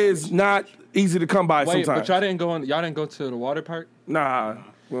money is not easy to come by Wait, sometimes. but y'all didn't go to the water park? Nah.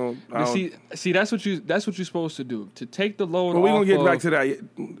 Well, I don't, See, that's what you're supposed to do. To take the load but we off gonna get of, back to that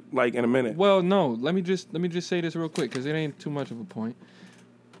like in a minute. Well, no, let me just say this real quick because it ain't too much of a point.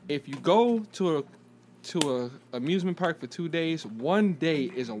 If you go to a amusement park for 2 days, one day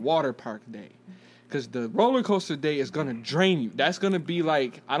is a water park day. Because the roller coaster day is going to drain you. That's going to be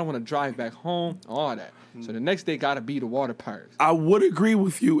like, I don't want to drive back home, all that. So the next day got to be the water park. I would agree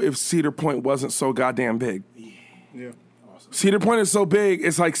with you if Cedar Point wasn't so goddamn big. Yeah. Cedar Point is so big,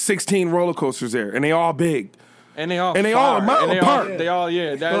 it's like 16 roller coasters there, and they all big. And they all a mile apart. They all,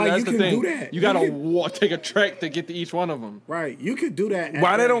 yeah. But, like, that's you the can thing. do that. You got to take a trek to get to each one of them. Right. You could do that.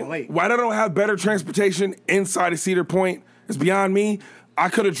 Why they don't have better transportation inside of Cedar Point is beyond me. I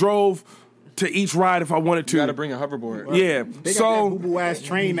could have drove to each ride if I wanted to. You got to bring a hoverboard. Yeah. They got So that boo-boo ass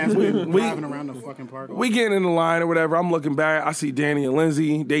train that's driving around the fucking park. we getting in the line or whatever. I'm looking back. I see Danny and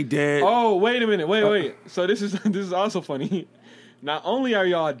Lindsay. They dead. Oh, wait a minute. Wait. So this is also funny. Not only are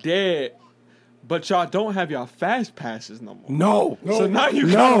y'all dead, But y'all don't have y'all fast passes no more. No. So now you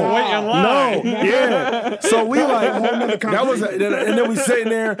gotta wait in line. No. Yeah. So we like, that was, and then we sitting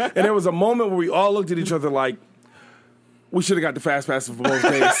there, and there was a moment where we all looked at each other like, we should have got the fast passes for both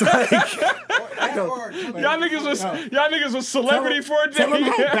days. Y'all niggas was celebrity for a day. Tell them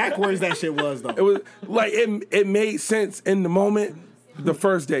how backwards that shit was, though. It was like, it made sense in the moment. The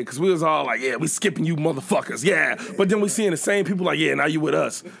first day, because we was all like, yeah, we skipping you motherfuckers, yeah. But then we seeing the same people like, yeah, now you with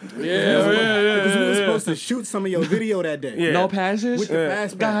us. Yeah. Because we were supposed to shoot some of your video that day. Yeah. No passes? With the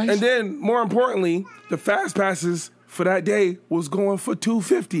fast pass. And then, more importantly, the fast passes for that day was going for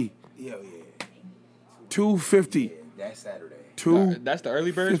 $250. Yeah. $250. That's Saturday. That's the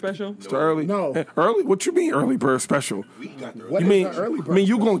early bird special? It's the early. No. Early? What you mean early bird special? We got the What You is mean, the early bird? I mean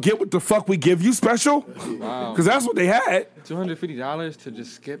you gonna get what the fuck we give you special? Wow. Because that's what they had. $250 to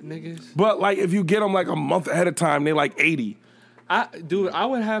just skip niggas? But like, if you get them like a month ahead of time, they like 80. I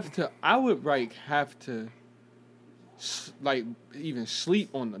would have to even sleep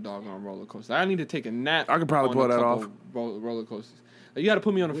on the doggone roller coaster. I need to take a nap. I could probably on pull a that couple off. Roller coasters. You got to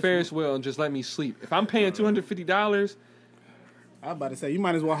put me on a Ferris wheel and just let me sleep. If I'm paying $250, I was about to say, you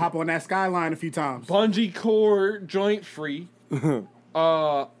might as well hop on that skyline a few times. bungee cord joint free. You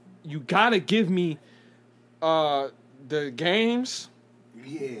gotta give me the games.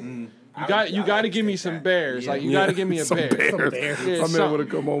 Yeah. You got to give me some bears. Like you got to give me a Some bear. bears. bears. Yeah, My man something. would have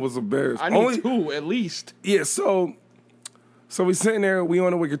come on with some bears. I need two at least. Yeah, so we sitting there, we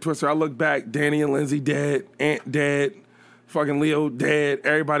on the Wicked Twister. I look back, Danny and Lindsay dead, Ant dead, fucking Leo dead,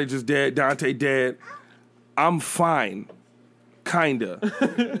 everybody just dead, Donte dead. I'm fine, kinda.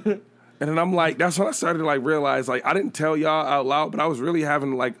 And then I'm like, that's when I started to like realize, like, I didn't tell y'all out loud, but I was really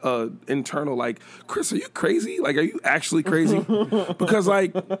having like a internal like, Chris, are you crazy? Like, are you actually crazy? Because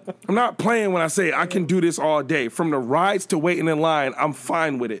like, I'm not playing when I say I can do this all day. From the rides to waiting in line, I'm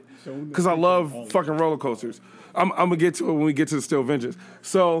fine with it. Because I love fucking roller coasters. I'm gonna get to it when we get to the Still Vengeance.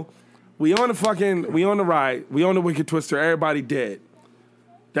 So we on the ride, we on the Wicked Twister, everybody dead.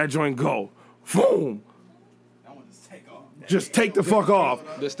 That joint go. Boom. Just take the fuck off.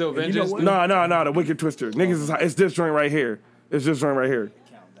 The Still Vengeance. No, the Wicked Twister. Niggas, it's this joint right here. It's this joint right here.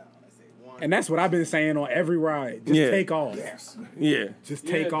 And that's what I've been saying on every ride. Just take off. Yeah. Just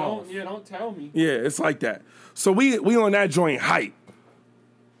take off. Don't tell me. Yeah, it's like that. So we on that joint hype.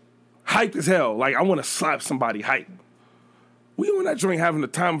 Hype as hell. Like, I want to slap somebody hype. We on that joint having the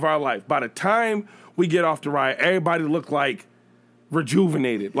time of our life. By the time we get off the ride, everybody look like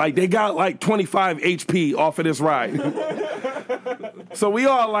rejuvenated. Like, they got like 25 HP off of this ride. So we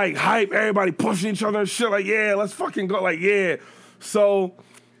all like hype, everybody pushing each other and shit. Like, yeah, let's fucking go. Like, yeah. So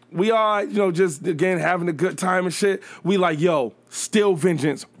we all, just again having a good time and shit. We like, yo, Still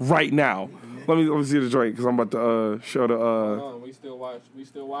Vengeance right now. Let me see the joint because I'm about to show the. Oh, we still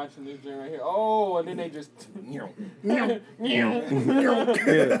watching this joint right here. Oh, and then they just. Yeah.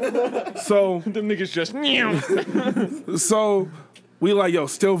 So Them niggas just. So we like, yo,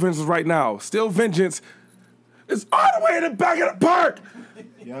 Still Vengeance right now. Still Vengeance is all the way in the back of the park.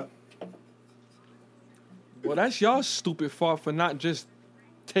 Yep. Well, that's y'all stupid fault for not just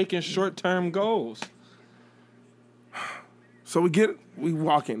taking short-term goals. So we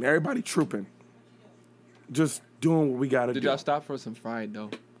walking, everybody trooping, just doing what we gotta do. Did y'all stop for some fried dough?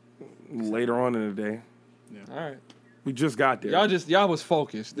 Later on in the day, All right. we just got there. Y'all was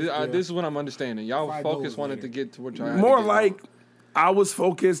focused. This is what I'm understanding. Y'all Fried focused, dough was wanted later. to get to what y'all had to More get like I was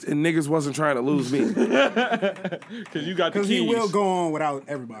focused and niggas wasn't trying to lose me. because you got the Because keys. he will go on without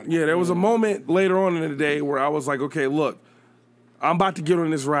everybody. Yeah, there was a moment later on in the day where I was like, okay, look, I'm about to get on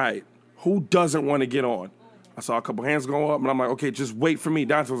this ride. Who doesn't want to get on? I saw a couple hands go up, and I'm like, okay, just wait for me.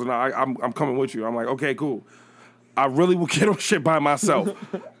 Donte was like, no, I'm coming with you. I'm like, okay, cool. I really will get on shit by myself.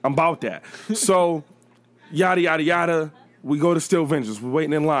 I'm about that. So, yada, yada, yada. We go to Still Vengeance. We're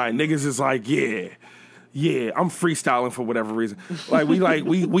waiting in line. Niggas is like, yeah. I'm freestyling for whatever reason. Like, we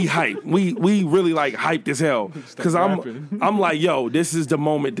hype. We really, like, hyped as hell. Because I'm like, yo, this is the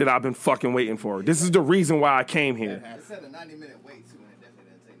moment that I've been fucking waiting for. This is the reason why I came here. It said a 90-minute wait, too, and it definitely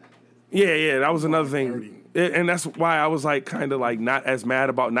didn't take 90 minutes. Yeah, that was another thing. And that's why I was like kind of like not as mad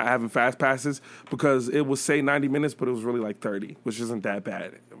about not having fast passes, because it would say 90 minutes, but it was really like 30, which isn't that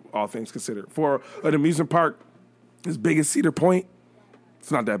bad, all things considered. For an amusement park as big as Cedar Point,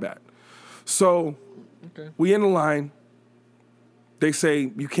 it's not that bad. So we in the line. They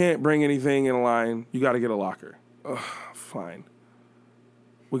say you can't bring anything in a line. You got to get a locker. Ugh, fine.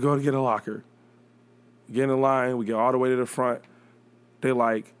 We go to get a locker. We get in the line. We get all the way to the front. They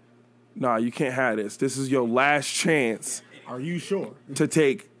like, nah, you can't have this. This is your last chance Are you sure? to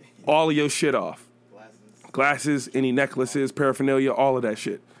take all of your shit off. Glasses, any necklaces, paraphernalia, all of that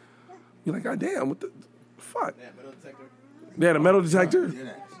shit. You're like, God damn, what the fuck? They had a metal detector.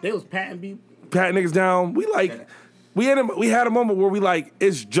 They was patting Niggas down. We had a moment where we like,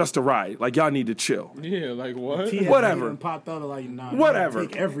 it's just a ride. Like, y'all need to chill. Yeah, like what? Whatever. Popped out like, nah, Whatever.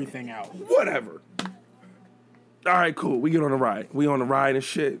 take everything out. Whatever. All right, cool. We get on the ride. We on the ride and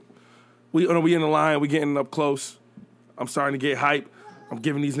shit. We in the line. We getting up close. I'm starting to get hype. I'm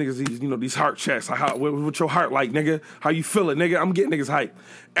giving these niggas these heart checks. Like, what's your heart like, nigga? How you feeling, nigga? I'm getting niggas hype.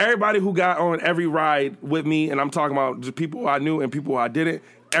 Everybody who got on every ride with me, and I'm talking about just people I knew and people I didn't,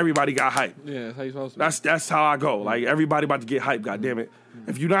 everybody got hype. Yeah, that's how you supposed to be. That's how I go. Like, everybody about to get hype, goddammit. it.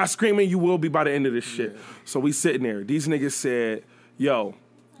 If you're not screaming, you will be by the end of this shit. So we sitting there. These niggas said, yo,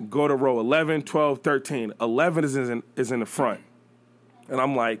 go to row 11, 12, 13. 11 is in the front. And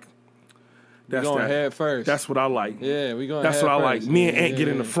I'm like, that's going head first. That's what I like. Yeah, we going That's head what I first. like. Me and Ant get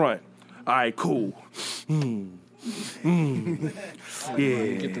in the front. All right, cool. Yeah.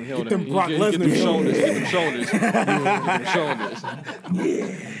 Get them, them Brock Lesnar shoulders. Get them shoulders. Get them shoulders.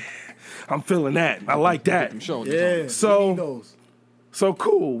 Yeah. I'm feeling that. I like that. Get them shoulders. Yeah. So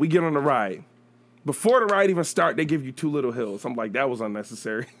cool. We get on the ride. Before the ride even start, they give you 2 little hills. I'm like, that was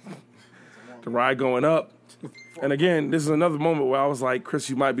unnecessary. The ride going up. And again, this is another moment where I was like, Chris,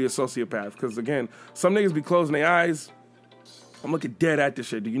 you might be a sociopath. Because again, some niggas be closing their eyes. I'm looking dead at this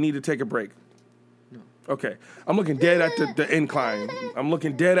shit. Do you need to take a break? No. Okay. I'm looking dead at the incline. I'm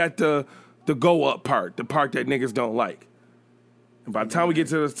looking dead at the go up part, the part that niggas don't like. And by the time we get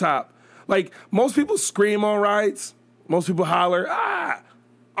to the top, like, most people scream on rides. Most people holler,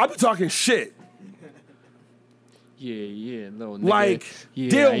 I'll be talking shit. Yeah, no, nigga. Like,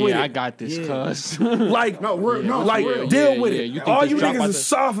 deal with it. I got this, cuz. Like, deal with it. All you niggas is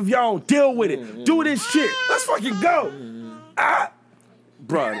soft if y'all don't deal with it. Do this shit. Let's fucking go.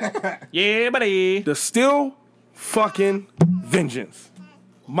 Bruh. Yeah, buddy. The still fucking vengeance.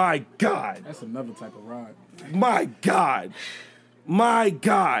 My God. That's another type of ride. My God.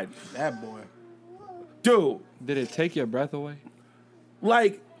 That boy. Dude. Did it take your breath away?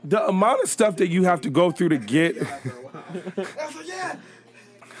 Like, the amount of stuff that you have to go through to get. you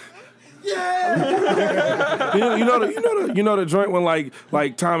know the joint when like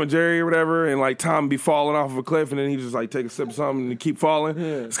Tom and Jerry or whatever, and like Tom be falling off of a cliff and then he just like take a sip of something and keep falling.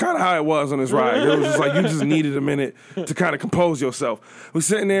 Yeah. It's kind of how it was on this ride. It was just like you just needed a minute to kind of compose yourself. We're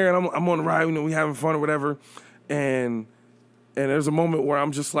sitting there and I'm on the ride, we having fun or whatever, and there's a moment where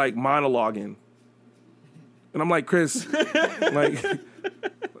I'm just like monologuing, and I'm like, Chris, like.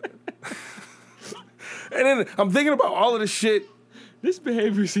 And then I'm thinking about all of this shit. This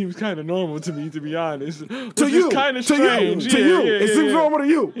behavior seems kind of normal to me, to be honest. To you, kind of strange. To you, it seems normal to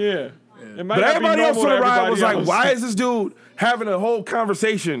you. Yeah. But everybody else on the ride was like, "Why is this dude having a whole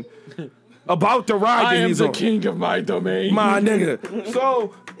conversation about the ride that he's on?" I am the king of my domain, my nigga.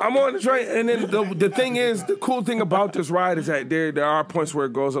 So I'm on the train, and then the thing is, the cool thing about this ride is that there are points where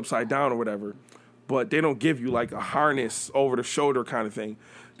it goes upside down or whatever, but they don't give you like a harness over the shoulder kind of thing.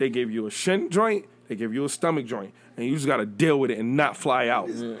 They give you a shin joint. They give you a stomach joint, and you just gotta deal with it and not fly out.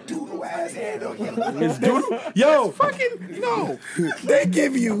 Doodle ass head on your It's doodle. Yo, fucking no. They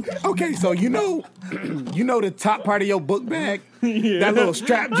give you so you know the top part of your book bag, that little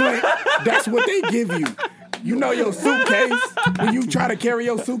strap joint. That's what they give you. You know your suitcase, when you try to carry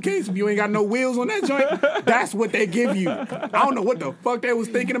your suitcase, if you ain't got no wheels on that joint, that's what they give you. I don't know what the fuck they was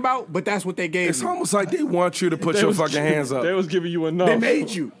thinking about, but that's what they gave you. It's almost like they want you to put your fucking hands up. They was giving you enough. They made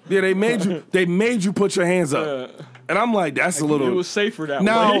you. Yeah, they made you put your hands up. And I'm like, that's a little. It was safer that way.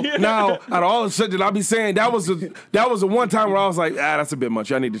 Now, out of all the shit that I be saying, that was the one time where I was like, that's a bit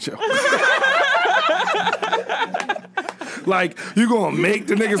much. I need to chill. Like, you gonna make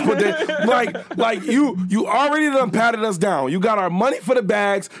the niggas put their, like you already done patted us down. You got our money for the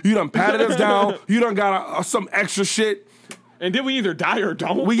bags. You done patted us down. You done got some extra shit. And then we either die or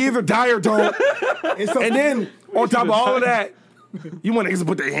don't. And then, on top of all of that, you want niggas to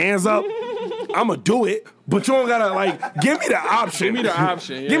put their hands up? I'ma do it. But you don't gotta, like, give me the option. Give me the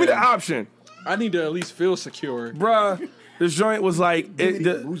option, yeah. Give me the option. I need to at least feel secure. Bruh, this joint was like...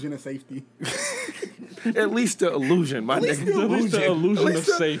 the illusion of safety. At least the illusion, my nigga. At least the illusion of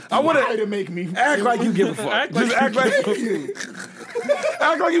safety. I want to make me act like you give a fuck. Just act like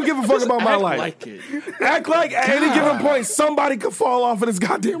you give a fuck about my life. Like it. Act like at any given point somebody could fall off of this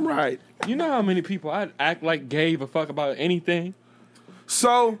goddamn ride. You know how many people I'd act like gave a fuck about anything?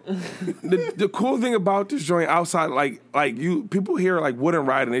 So the cool thing about this joint outside, like people hear like wooden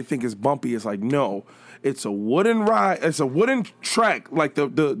ride and they think it's bumpy. It's like, no, it's a wooden ride. It's a wooden track. Like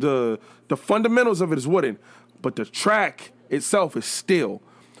the fundamentals of it is wooden, but the track itself is steel.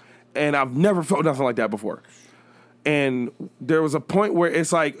 And I've never felt nothing like that before. And there was a point where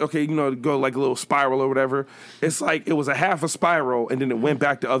it's like, okay, go like a little spiral or whatever. It's like it was a half a spiral, and then it went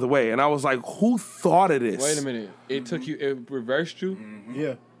back the other way. And I was like, who thought of this? Wait a minute. It reversed you?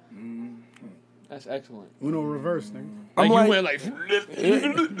 Yeah. That's excellent. Uno reverse, nigga. Like, I'm you like, went like...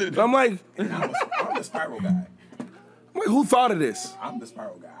 I'm like, I'm the spiral guy. who thought of this? I'm the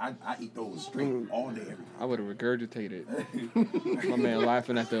spiral guy. I eat those straight all day, every day. I would have regurgitated. My man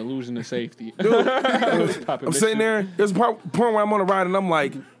laughing at the illusion of safety. I'm sitting there. There's a point where I'm on a ride and I'm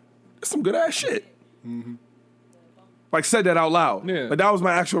like, that's some good ass shit. Mm-hmm. Like said that out loud. Yeah. Like that was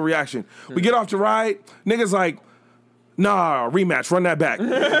my actual reaction. Yeah. We get off the ride. Niggas like, nah, rematch. Run that back. Run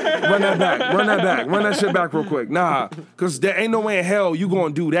that back. Run that back. Run that shit back real quick. Nah, because there ain't no way in hell you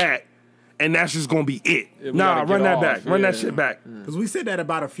gonna do that. And that's just gonna be it. Yeah, nah, run that off. back. Run that shit back. Because we said that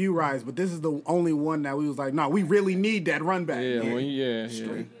about a few rides, but this is the only one that we was like, no, we really need that run back.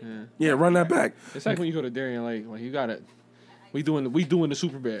 Yeah, run that back. It's like when you go to Darien Lake, like you gotta. We doing the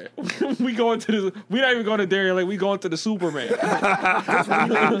super bad. We going to the. We not even going to Darien Lake. We going to the Superman.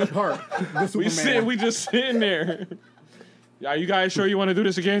 We just sitting there. Are you guys sure you want to do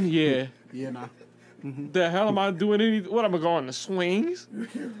this again? Yeah. Yeah, nah. Mm-hmm. The hell am I doing? What am I going to swings? You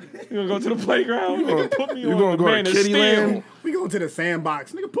gonna go to the playground? Nigga, put me on the Man of Steel. We going to the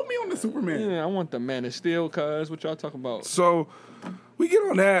sandbox. Nigga, put me on the Superman. Yeah, I want the Man of Steel, cuz. What y'all talking about? So we get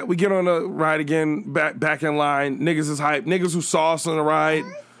on that. We get on the ride again, back in line. Niggas is hype. Niggas who saw us on the ride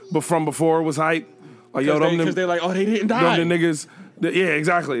from before was hype. Like, because they're like, oh, they didn't die. The niggas. Yeah,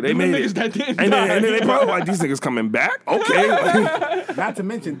 exactly. They made it. That didn't and die. then they probably like, these niggas coming back? Okay. Not to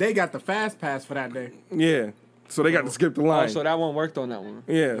mention, they got the fast pass for that day. Yeah. So they got to skip the line. Oh, so that one worked on that one.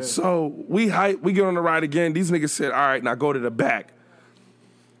 Yeah. So we hype. We get on the ride again. These niggas said, all right, now go to the back.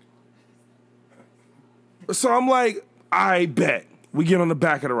 So I'm like, I bet. We get on the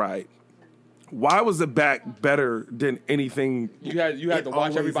back of the ride. Why was the back better than anything? You had to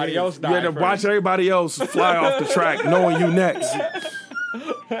watch everybody else die. You had to watch everybody else fly off the track, knowing you next.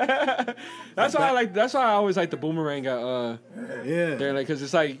 That's why I always like the boomerang. Yeah. There, like, because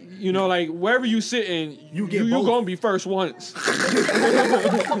it's like, like wherever you sitting, you gonna be first once.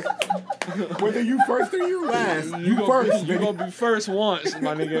 Whether you first or you last, you gonna be first once,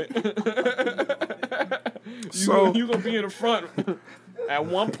 my nigga. you gonna be in the front. At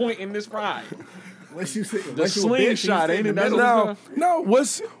one point in this ride, the slingshot ain't it? No.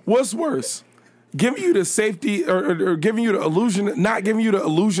 What's worse? Giving you the safety or giving you the illusion, not giving you the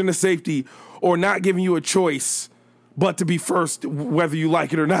illusion of safety, or not giving you a choice, but to be first, whether you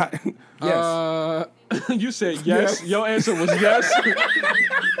like it or not. Yes. You said yes. Your answer was yes.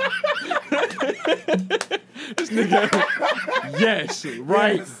 This nigga, yes,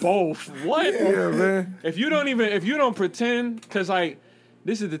 right, yes. Both. What? Yeah, man. If you don't pretend, because like,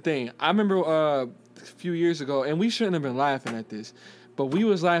 this is the thing. I remember a few years ago, and we shouldn't have been laughing at this, but we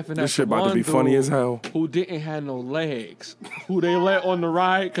was laughing at this shit about to be funny as hell. Who didn't have no legs, who they let on the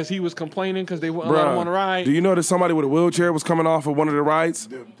ride because he was complaining because they wouldn't let him on the ride. Do you know that somebody with a wheelchair was coming off of one of the rides?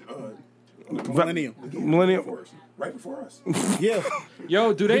 Millennium. Right before us. Yeah.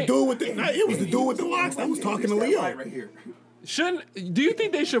 Yo, do they? It was the dude with the locks that was talking to Leo. Right here. Do you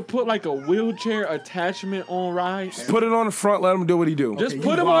think they should put like a wheelchair attachment on rides? Put it on the front, let him do what he do. Just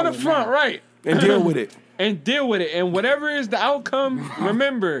put him on the front, right? And deal with it. And whatever is the outcome,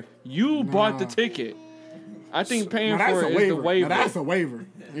 remember, you bought the ticket. I think paying for it is the waiver. Now that's a waiver.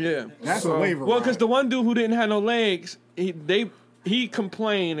 Yeah. That's a waiver. Well, because the one dude who didn't have no legs, he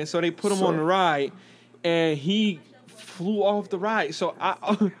complained, and so they put him on the ride, and he flew off the ride. So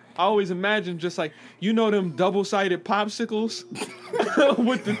I always imagine just like, them double-sided popsicles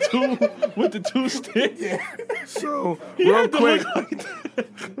with the two sticks. Yeah. So real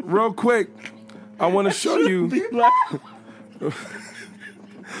quick, I want to show you.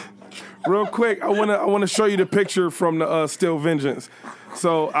 Real quick, I want to show you the picture from the Still Vengeance.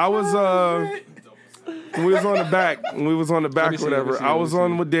 So I was when we was on the back or whatever. I was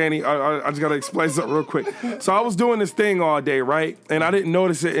on with Danny. I just gotta explain something real quick. So I was doing this thing all day, right? And I didn't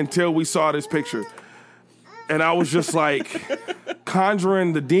notice it until we saw this picture. And I was just like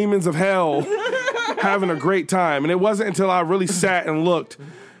conjuring the demons of hell, having a great time. And it wasn't until I really sat and looked.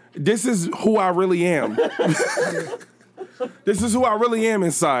 This is who I really am. This is who I really am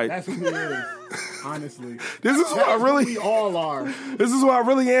inside. That's who he is. Honestly, this is who I really. We all are. This is who I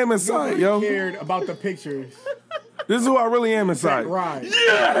really am inside, yo. Cared about the pictures. This is who I really am inside. Right.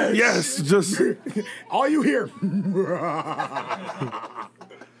 Yes. Just all you hear.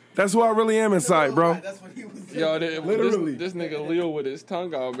 That's who I really am inside, bro. That's what he was. Yo, literally, this nigga Leo with his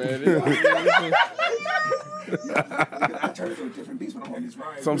tongue out, man. turn into a different beast when I'm on these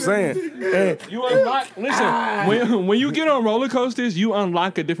rides. So I'm saying, and You unlock. Listen, when you get on roller coasters, you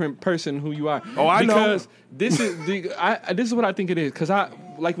unlock a different person who you are. Oh, I know. Because this is what I think it is. Because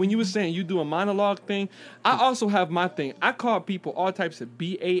like when you were saying you do a monologue thing, I also have my thing. I call people all types of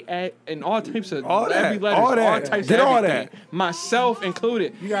BA and all types of All that, every letters, all that. types Get of all everything, that. myself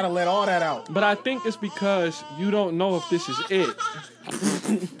included. You gotta let all that out. But I think it's because you don't know if this is it.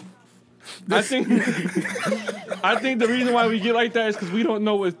 I think the reason why we get like that is because we don't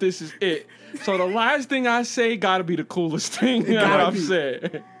know if this is it. So the last thing I say gotta be the coolest thing that I've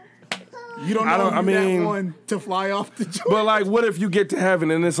said. You don't know don't- if I you mean- that one to fly off the joint. but like, what if you get to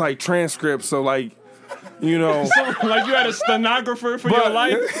heaven and it's like transcripts? So like, you know, Like you had a stenographer for your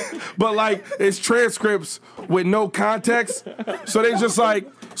life. but like it's transcripts with no context. So they just like,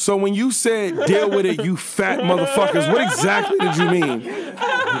 so when you said deal with it, you fat motherfuckers, what exactly did you mean?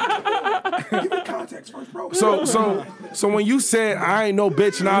 Give me context first, bro. So when you said I ain't no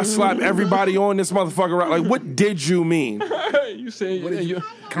bitch and I slap everybody on this motherfucker, right, like what did you mean? You said you.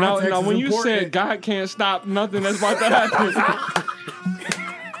 Context Now is when you important. said God can't stop nothing that's about to happen,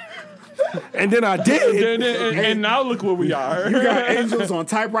 And then I did. and now look where we are. You got angels on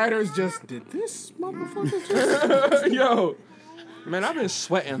typewriters. Just did this motherfucker just? Yo, man, I've been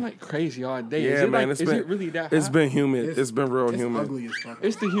sweating like crazy all day. Yeah, is it man, like, it's been it really that it's hot? been humid. It's been real It's humid. ugly as fuck.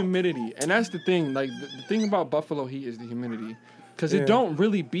 It's the humidity, and that's the thing. Like the thing about Buffalo heat is the humidity, because Yeah. it don't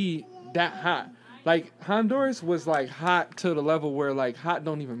really be that hot. Like Honduras was like hot to the level where like hot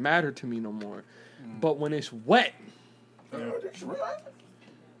don't even matter to me no more. But when it's wet,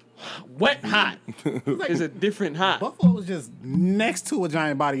 wet hot is a different hot. Buffalo is just next to a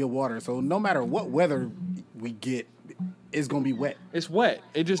giant body of water, so no matter what weather we get, it's gonna be wet. It's wet.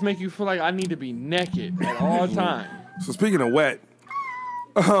 It just make you feel like I need to be naked at all times. So speaking of wet,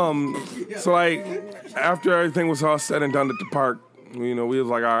 so like after everything was all said and done at the park, you know, we was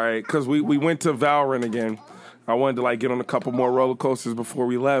like, all right, because we went to Valorant again. I wanted to like get on a couple more roller coasters before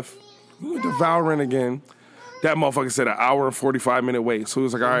we left. We went to Valorant again. That motherfucker said an hour and 45-minute wait. So he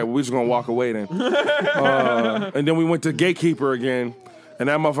was like, all right, well, we're just gonna walk away then. And then we went to Gatekeeper again, and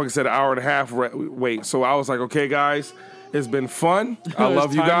that motherfucker said an hour and a half wait. So I was like, okay, guys, it's been fun. I It's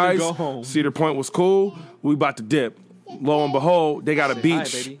love you time to guys. go home. Cedar Point was cool. We about to dip. Lo and behold, they got a Hi,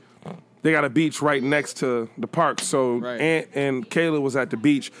 beach. baby. They got a beach right next to the park. So Right. Aunt and Kayla was at the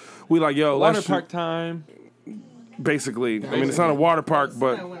beach. We like, yo, Water let's park time. basically. I mean, it's not a water park,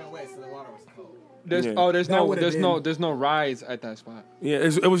 but I went away, so the water was cold. There's Yeah. there's That would've been- there's no rides at that spot. yeah,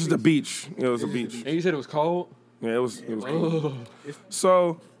 it was just a beach. It was a beach. And you said it was cold. Yeah, it was cool.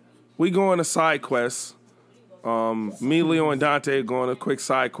 So we go on a side quest. Me, Leo, and Donte go on a quick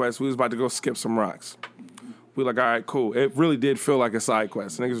side quest. We was about to go skip some rocks. We like, all right, cool. It really did feel like a side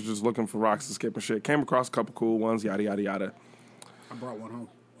quest. Niggas was just looking for rocks to skip and shit. Came across a couple cool ones, yada, yada, yada. I brought one home.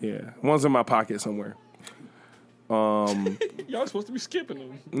 Yeah, one's in my pocket somewhere. Y'all supposed to be skipping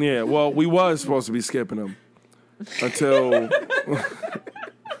them. Yeah, well, we was supposed to be skipping them until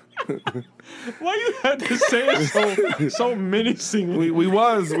Why you had to say it so menacingly? we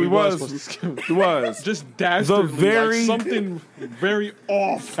was supposed to skip. we was Just dastardly, very- like something very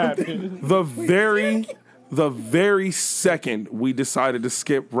off happened. the very second we decided to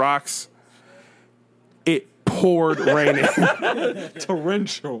skip rocks, it poured raining.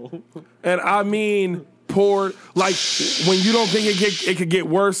 Torrential. And I mean poured, like when you don't think it could get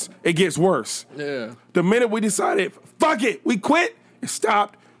worse, it gets worse. Yeah. The minute we decided, fuck it, we quit, it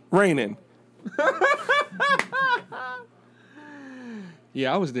stopped raining.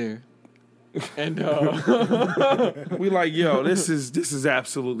 Yeah, I was there. And We like, yo, this is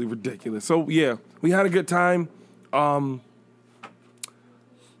absolutely ridiculous. So yeah, we had a good time. Do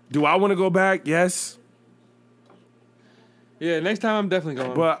I want to go back? Yes. yeah, next time I'm definitely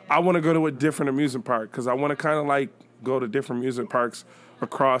going. But I want to go to a different amusement park because I want to kind of like go to different amusement parks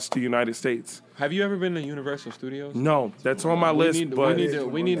across the United States. Have you ever been to Universal Studios? No, that's on my list, we but need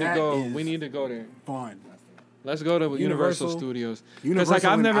to That go. is- We need to go there. Fun. Let's go to Universal Studios. Because Universal like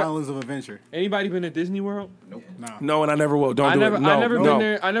I've and never. Islands of Adventure. Anybody been to Disney World? Nah. no, and I never will. Don't I do never. it. No, I never no. been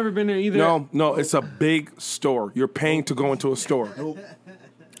there. I never been there either. No, it's a big store. You're paying to go into a store. Nope.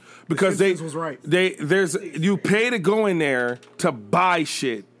 Because Simpsons was right. you pay to go in there to buy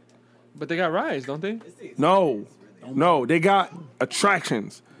shit. But they got rides, don't they? No, they got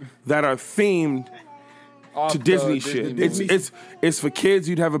attractions that are themed Off to the Disney shit. movies. It's for kids.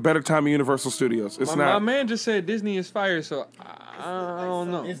 You'd have a better time at Universal Studios. It's My not. man just said Disney is fire, so I don't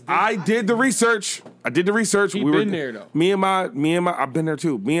know. I did the research. He We been there, though. Me and my. I've been there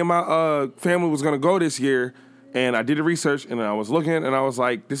too. Me and my family was gonna go this year, and I did the research, and I was looking, and I was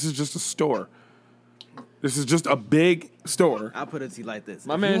like, this is just a store. This is just a big store. I'll put it to you like this.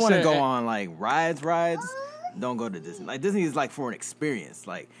 My if man you want to said- go on like rides, don't go to Disney. Like Disney is like for an experience.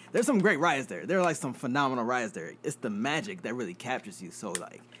 Like there's some great rides there. There are like some phenomenal rides there. It's the magic that really captures you. So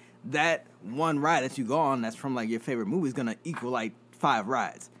like that one ride that you go on that's from like your favorite movie is gonna equal like 5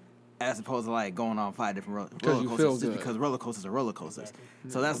 rides, as opposed to like going on 5 different roller you coasters. feel Just good. because roller coasters are roller coasters.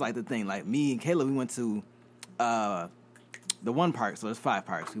 So that's like the thing. Like me and Kayla, we went to the one park. So there's 5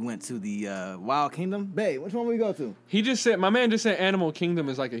 parks. We went to the Wild Kingdom. Babe, which one we go to? My man just said Animal Kingdom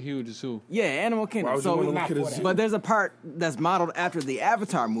is like a huge zoo. Yeah, Animal Kingdom. Why would you wanna look at a zoo? But there's a part that's modeled after the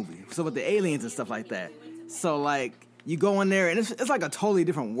Avatar movie, so with the aliens and stuff like that. So like you go in there and it's like a totally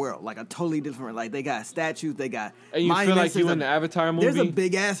different world, like a totally different. Like they got statues, they got. And you feel monuments. like you There's in the Avatar movie? There's a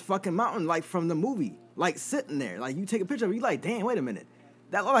big ass fucking mountain like from the movie, like sitting there. Like you take a picture of it, you like, damn, wait a minute,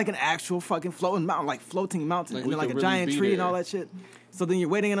 that looked like an actual fucking floating mountain, like floating mountain, Like and we then like a could really giant be tree and there. all that shit. So then you're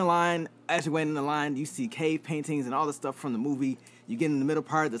waiting in a line. As you're waiting in the line, you see cave paintings and all the stuff from the movie. You get in the middle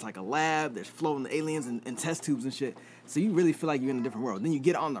part, there's like a lab, there's floating aliens and test tubes and shit. So you really feel like you're in a different world. Then you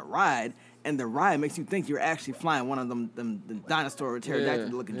get on the ride, and the ride makes you think you're actually flying one of them dinosaur or pterodactyl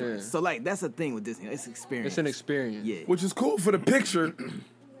looking yeah. joints. So like that's the thing with Disney. It's experience. It's an experience. Yeah. Which is cool for the picture,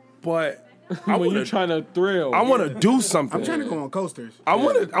 but I When you're want trying to thrill. to do something. I'm trying to go on coasters. I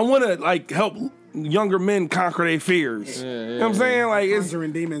want to like help younger men conquer their fears. You know what I'm saying? Like it's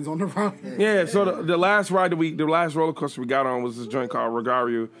Conjuring demons on the ride. yeah. So the last ride the last roller coaster we got on was this joint called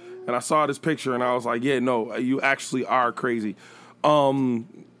Rogario, and I saw this picture and I was like, yeah, no, you actually are crazy.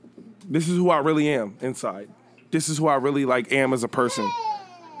 This is who I really am inside. This is who I really like am as a person.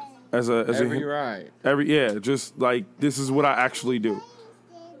 As Every a ride. just like this is what I actually do.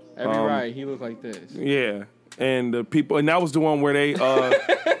 Every ride, he looked like this. Yeah, and the people, and that was the one where they,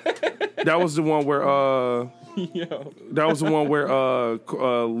 that was the one where, Yo. that was the one where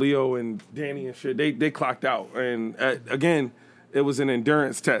Leo and Danny and shit they clocked out, and again, it was an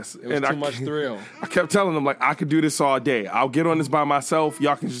endurance test. It was too much thrill. I kept telling them like I could do this all day. I'll get on this by myself.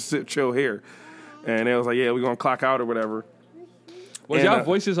 Y'all can just sit chill here, and they was like, yeah, we're gonna clock out or whatever. Was And, y'all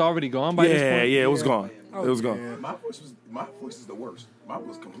voices already gone by this point? Yeah, it was gone. Oh, It was gone. yeah. My voice is the worst. My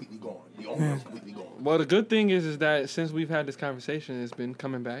voice completely gone. The owner is completely gone. Well, the good thing is that since we've had this conversation, it's been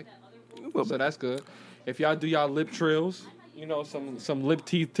coming back. So that's good. If y'all do y'all lip trills, you know, some lip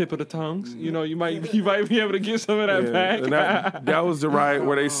teeth tip of the tongues, you know, you might be able to get some of that back. And that was the ride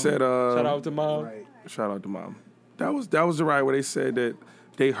where they said, Shout out to Mom. Right. shout out to Mom. That was the ride where they said that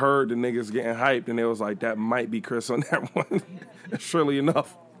they heard the niggas getting hyped, and they was like, that might be Chris on that one. And surely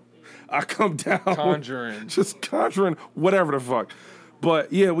enough, I come down. Conjuring. Just conjuring, whatever the fuck.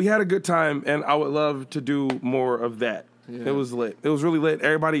 But yeah, we had a good time, and I would love to do more of that. Yeah. It was lit. It was really lit.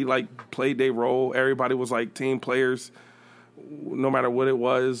 Everybody like played their role. Everybody was like team players, no matter what it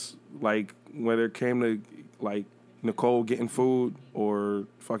was. Like whether it came to like Nicole getting food or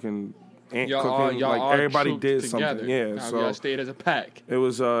fucking Aunt cooking. Y'all like all everybody trooped did together. something. Yeah, Y'all so stayed as a pack. it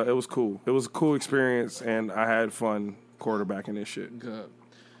was cool. It was a cool experience, and I had fun quarterbacking this shit. Good.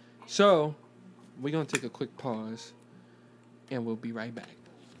 So, we're going to take a quick pause, and we'll be right back.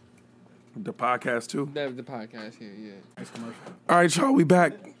 The podcast too. The podcast here, yeah. Nice commercial. All right, y'all, we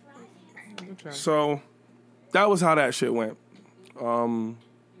back. Okay. So that was how that shit went.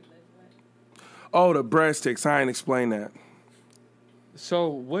 Oh, the breadsticks. I ain't explain that. So,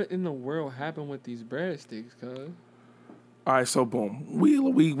 what in the world happened with these breadsticks, cuz? All right, so boom. We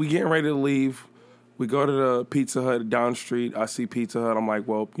getting ready to leave. We go to the Pizza Hut down the street. I see Pizza Hut. I'm like,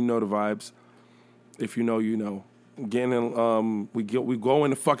 well, you know the vibes. If you know, you know. Getting in, we go in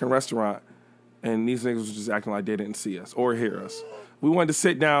the fucking restaurant, and these niggas was just acting like they didn't see us or hear us. We wanted to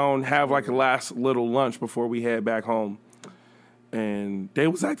sit down, have like a last little lunch before we head back home, and they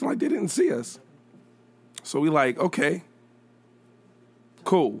was acting like they didn't see us. So we like, okay,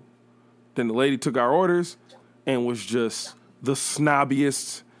 cool. Then the lady took our orders and was just the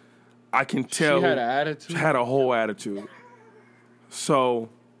snobbiest. I can tell. She had an attitude? She had a whole attitude. So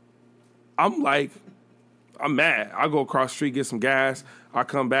I'm like, I'm mad. I go across the street, get some gas. I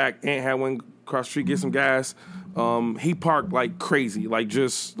come back, Aunt had went across the street, get some gas. He parked like crazy, like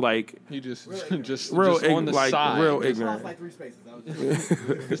just like He just real just on the like side. real Lost ignorant. like 3 spaces. I was just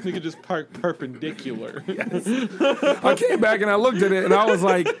This nigga just parked perpendicular. I came back and I looked at it and I was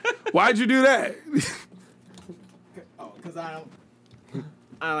like, why'd you do that? because I don't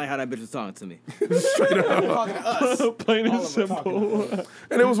like how that bitch was talking to me. Straight up. Talking to us. Plain and All of us simple.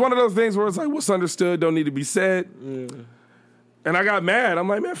 And it was one of those things where it's like, what's understood don't need to be said. And I got mad. I'm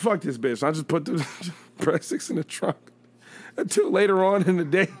like, man, fuck this bitch. I just put the breadsticks in the trunk. Until later on in the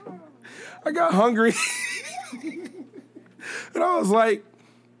day, I got hungry. And I was like,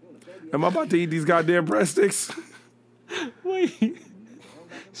 Am I about to eat these goddamn breadsticks? Wait.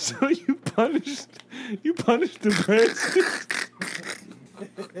 So you punished the breadsticks?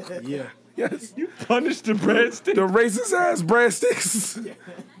 Yeah. Yes. You punished the breadsticks? The racist ass breadsticks.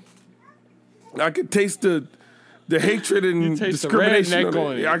 I could taste the hatred and taste the discrimination. redneck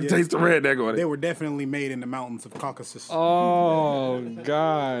on it. Yeah, I can taste the redneck on They it. were definitely made in the mountains of Caucasus. Oh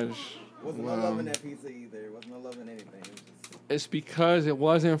gosh. Wasn't no love in that pizza either. Wasn't no love in anything. It was just... It's because it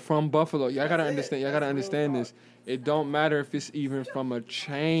wasn't from Buffalo. Y'all gotta understand. Y'all gotta understand this. It don't matter if it's even from a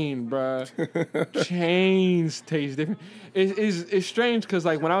chain, bruh. Chains taste different. It's strange because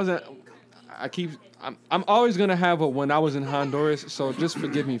like when I was I'm always gonna have a when I was in Honduras. So just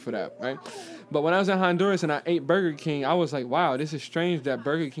forgive me for that, right? But when I was in Honduras and I ate Burger King, I was like, wow, this is strange that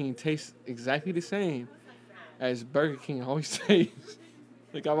Burger King tastes exactly the same as Burger King always tastes.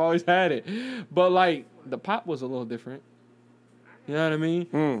 Like I've always had it, but like the pop was a little different. You know what I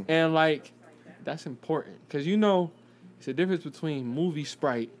mean? And like that's important because it's a difference between movie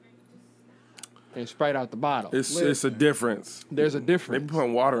Sprite and Sprite out the bottle. It's a difference. There's a They difference. be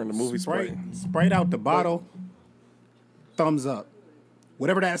putting water in the movie Sprite. Sprite out the bottle. Thumbs up.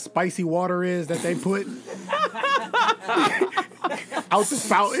 Whatever that spicy water is that they put out the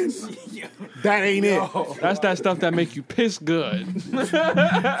fountain, that ain't it. That's that stuff that make you piss good. That's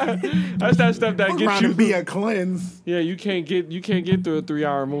that stuff that Fuck gets around you. and be a cleanse. Yeah, you can't get through a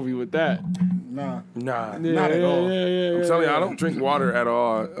 3-hour movie with that. Nah. Nah. Yeah, Not at all. I'm telling you, I don't drink water at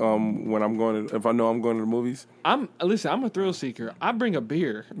all when I'm going to, if I know I'm going to the movies. I'm a thrill seeker. I bring a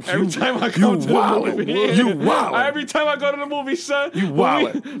beer every time I go to the wildin'. movie. You wildin'. Every time I go to the movie, son. You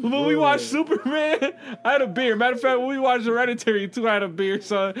wildin'. When we watched Superman, I had a beer. Matter of fact, when we watched Hereditary 2, I had a beer,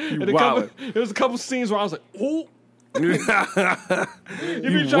 son. And it was a couple scenes where I was like, ooh. You be trying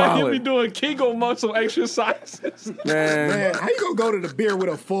to get me doing Kegel muscle exercises. Man, how you gonna go to the beer with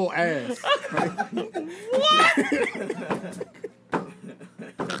a full ass?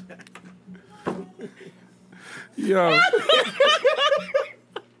 Yo.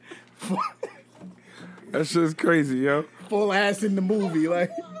 That's just crazy, yo. Full ass in the movie,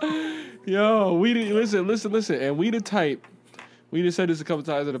 like. Yo, listen. And we the type, we just said this a couple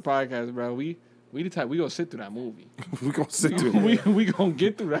times in the podcast, bro. We the type, we gonna sit through that movie. We gonna sit through it. we gonna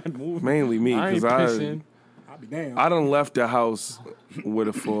get through that movie. Mainly me, I ain't because pissing. I'll be damned. I done left the house with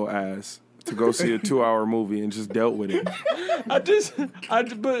a full ass to go see a 2-hour movie and just dealt with it.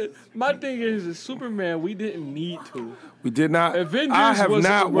 But my thing is Superman, we didn't need to. We did not. Avengers I have was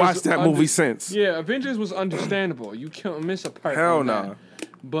not watched that movie since. Yeah, Avengers was understandable. You can't miss a part. Hell on no. that.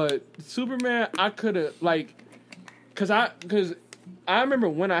 But Superman, I could have cause I remember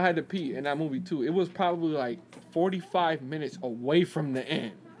when I had to pee in that movie too. It was probably like 45 minutes away from the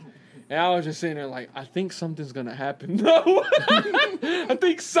end. And I was just sitting there like, I think something's gonna happen. No, I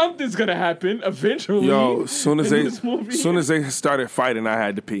think something's gonna happen eventually. Yo, as soon as in this they started fighting, I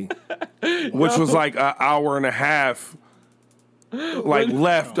had to pee, which was like an hour and a half,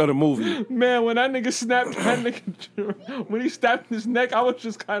 left of the movie. Man, when that nigga snapped, when he snapped his neck, I was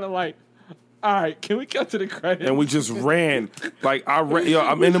just kind of like, all right, can we cut to the credits? And we just ran. Like I'm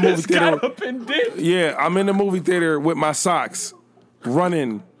in the movie just theater. got up and dipped. Yeah, I'm in the movie theater with my socks,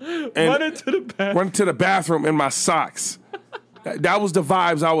 running Running to the bathroom in my socks. That was the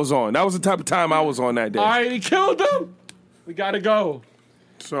vibes I was on. That was the type of time I was on that day. All right, he killed him. We gotta go.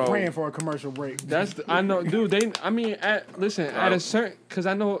 So Praying for a commercial break. I know, dude. At a certain, because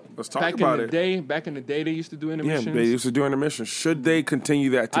I know Let's talk back about in the it. day, they used to do yeah, intermissions. they used to do intermission. Should they continue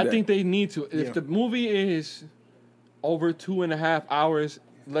that today? I think they need to. If Yeah. the movie is over 2.5 hours,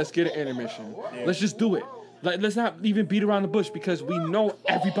 let's get an intermission. Yeah. Let's just do it. Let's not even beat around the bush because we know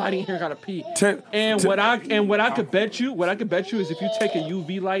everybody in here gotta pee. What I could bet you is if you take a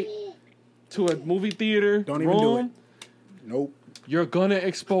UV light to a movie theater Don't even do it. room, Nope. you're gonna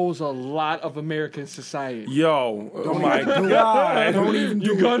expose a lot of American society. Yo, oh my God. Don't even do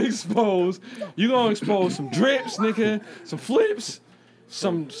You're it. gonna expose some drips, nigga, some flips,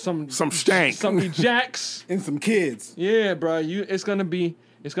 some stank. some ejacts. And some kids. Yeah, bro. It's gonna be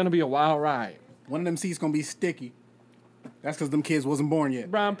a wild ride. One of them seats gonna be sticky. That's because them kids wasn't born yet.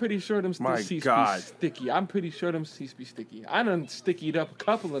 Bro, I'm pretty sure them My seats God. be sticky. I'm pretty sure them seats be sticky. I done stickied up a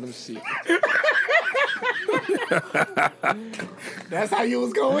couple of them seats. That's how you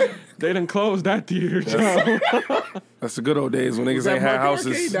was going? They done closed that theater, Joe. That's the good old days when niggas that ain't had Market houses.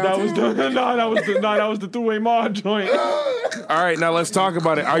 Arcade down? that was the two-way mall joint. All right, now let's talk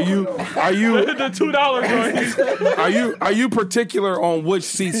about it. Are you The $2 joint. are you particular on which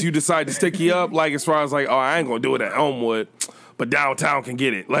seats you decide to sticky up? Like as far as like, oh, I ain't gonna do it at Elmwood, but downtown can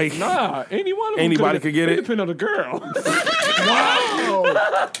get it. Like Nah, any one of them Anybody could get it? Depend on the girl.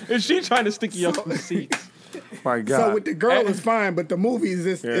 Wow. Is she trying to stick you up the seats? My God. So with the girl, it's fine, but the movies,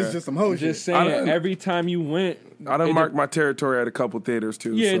 it's just some hoe shit. Just saying, every time you went, I done marked my territory at a couple theaters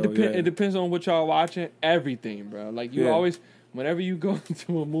too. yeah, so, it depends on what y'all watching. Everything, bro. Like you always, whenever you go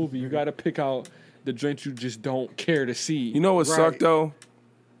into a movie, you got to pick out the joints you just don't care to see. You know what sucked though?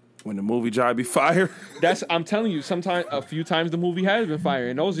 When the movie job be fire. I'm telling you, sometimes a few times the movie has been fire,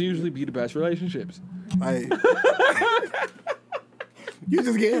 and those usually be the best relationships. Like, you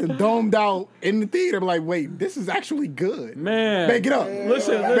just getting domed out in the theater. Like, wait, this is actually good. Man, Make it up.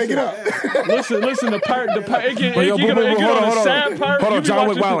 Listen. Make it up. Listen. The part. It get Hold on on. the sad part. Hold on, John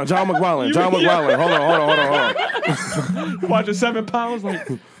McWillan. Hold on. You watching 7 Pounds? Like,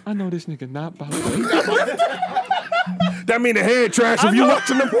 I know this nigga not about to. That mean the head trash if you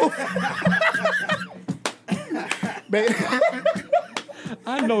watching the movie. Man,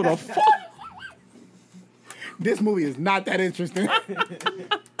 I know the fuck. this movie is not that interesting.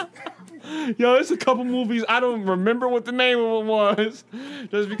 Yo, it's a couple movies I don't remember what the name of it was,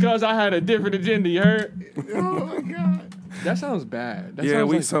 just because I had a different agenda. You heard? Oh my God. That sounds bad. That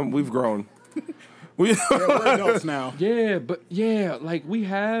Yeah, sounds we've grown. We're adults now. like we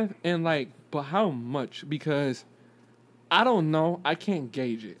have, and like, but how much? Because I don't know. I can't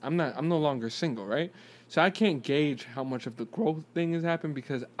gauge it. I'm no longer single, right? So I can't gauge how much of the growth thing has happened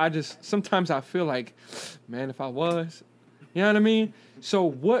because sometimes I feel like, man, if I was, you know what I mean? So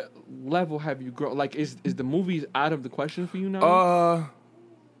what level have you grown? Like, is the movies out of the question for you now?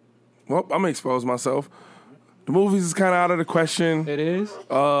 Well, I'm gonna expose myself. The movies is kind of out of the question. It is?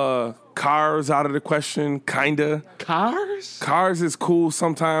 Cars out of the question, kinda. Cars? Cars is cool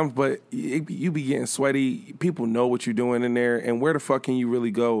sometimes, but you be getting sweaty. People know what you're doing in there, and where the fuck can you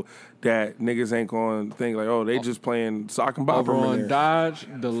really go that niggas ain't gonna think like, oh, they just playing sock and bop Over in on there. Dodge,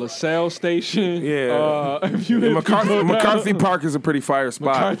 the LaSalle station. Yeah. McCarthy McCarthy Park is a pretty fire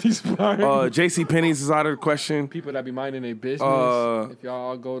spot. McCarthy's Park. JC Penney's is out of the question. People that be minding their business. If y'all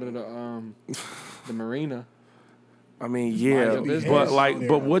all go to the marina. I mean, yeah, business.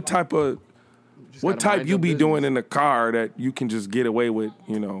 but what type Just gotta type mind you your be business. doing in the car that you can just get away with,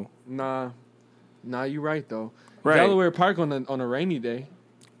 you know? Nah, you right though. Right. Delaware Park on a rainy day.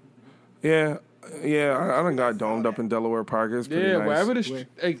 Yeah, I done got domed up in Delaware Park. It's pretty nice. Wherever the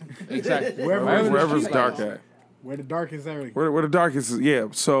exactly Wherever it's street dark lights. at. Where the darkest area. Where the darkest is, yeah.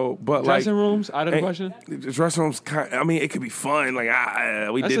 So, but Dressing like rooms out of the question. the dressing rooms, I mean, it could be fun. Like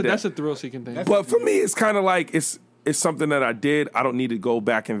we did that. That's a thrill seeking thing. But for me, it's kind of like it's something that I did. I don't need to go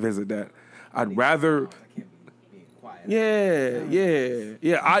back and visit that. I'd rather.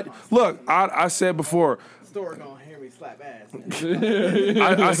 Yeah. I said before. Store gonna hear me slap ass.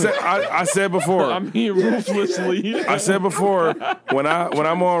 I said before. I mean, ruthlessly. I said before when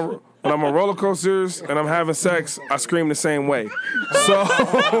I'm on roller coasters and I'm having sex, I scream the same way. So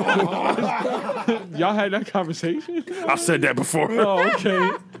Y'all had that conversation? I said that before. Oh,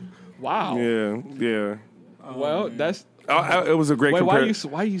 okay. Wow. Yeah. Well, that's. It was a great Wait,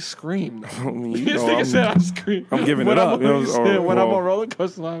 comparison. why you scream? I mean, you This know, nigga said I scream. I'm giving when it up. I'm on, You know, or- when I'm or- on roller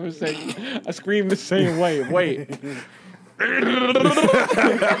coaster, I'm gonna say I scream the same way. Wait.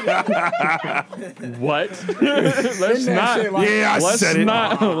 What? Let's not. Yeah, I said it.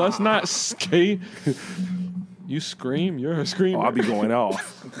 Let's not skate. You scream. You're a screamer. I'll be going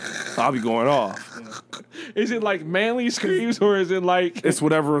off. Is it like manly screams or is it like? It's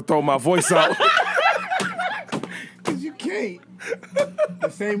whatever. Throw my voice out. Cause you can't. The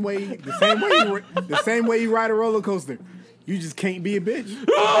same way you ride a roller coaster. You just can't be a bitch.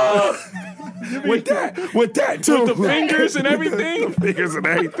 with that too. With the fingers and everything.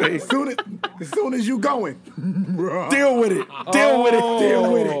 As soon as you going. Deal with it.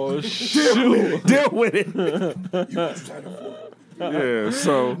 Oh, shoot. Deal with it. Yeah,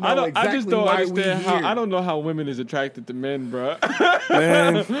 so I just don't why we understand how. here. I don't know how women is attracted to men, bro.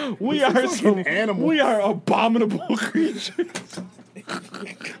 man, We are some animals. We are abominable creatures.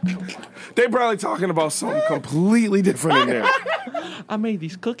 they probably talking about something completely different in there. I made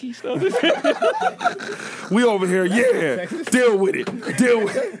these cookies though. We over here, yeah. Deal with it.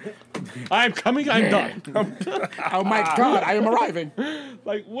 I'm coming. I'm done. Oh my God, I am arriving.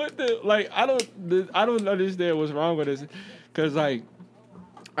 Like what the like? I don't understand what's wrong with this. Cause like,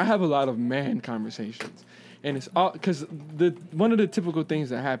 I have a lot of man conversations, and it's all because one of the typical things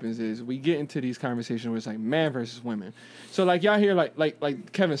that happens is we get into these conversations where it's like man versus women. So like y'all hear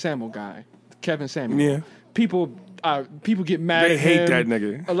like Kevin Samuel. Yeah. People get mad. They at hate him. that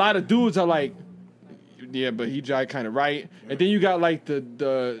nigga. A lot of dudes are like, yeah, but he jive kind of right. And then you got like the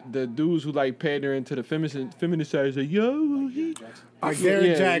dudes who like pander into the feminist side. Like, yo, he. Like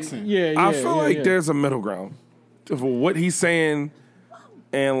Derek Jackson. Yeah. I feel like yeah. there's a middle ground. what he's saying,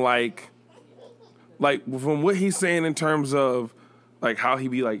 and like from what he's saying in terms of like how he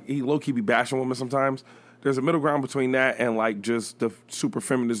low key be bashing women sometimes. There's a middle ground between that and like just the super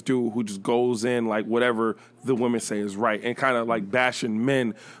feminist dude who just goes in like whatever the women say is right and kind of like bashing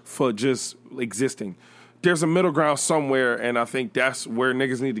men for just existing. There's a middle ground somewhere, and I think that's where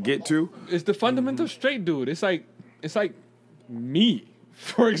niggas need to get to. It's the fundamental straight dude. It's like me,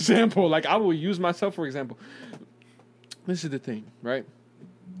 for example. Like I will use myself for example. This is the thing, right?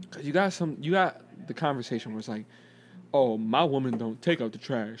 Because you got the conversation where it's like, oh, my woman don't take out the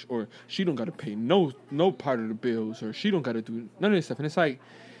trash, or she don't got to pay no part of the bills, or she don't got to do none of this stuff. And it's like,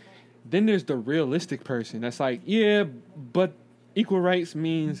 then there's the realistic person that's like, yeah, but equal rights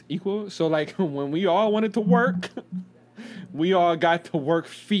means equal. So like when we all wanted to work, we all got to work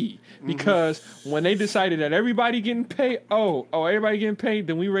fee. Because when they decided that everybody getting paid, everybody getting paid,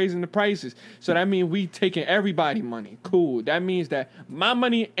 then we raising the prices. So that means we taking everybody money. Cool. That means that my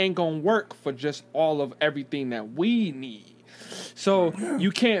money ain't gonna work for just all of everything that we need. So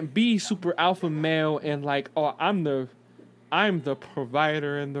you can't be super alpha male and like, oh, I'm the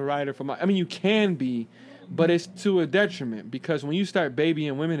provider and the writer for my. I mean, you can be, but it's to a detriment because when you start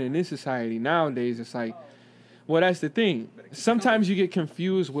babying women in this society nowadays, it's like. Well, that's the thing. Sometimes you get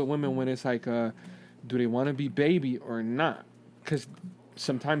confused with women when it's like, do they want to be baby or not? Because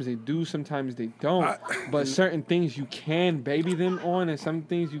sometimes they do, sometimes they don't. But certain things you can baby them on, and some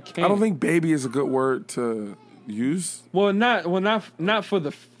things you can't. I don't think baby is a good word to use. Not for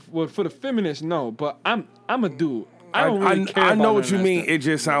the feminists, no. But I'm a dude. I don't really care. I know about what you mean. Stuff. It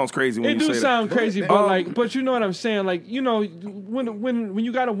just sounds crazy when you say that. It do sound crazy, but you know what I'm saying. Like when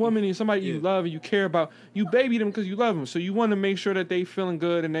you got a woman and somebody you love and you care about, you baby them because you love them. So you want to make sure that they feeling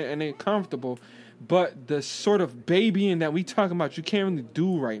good and they're comfortable. But the sort of babying that we talking about, you can't really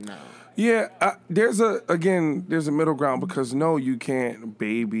do right now. Yeah, there's a middle ground because no, you can't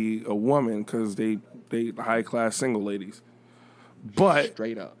baby a woman because they high class single ladies. But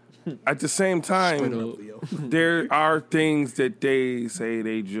straight up. At the same time, there are things that they say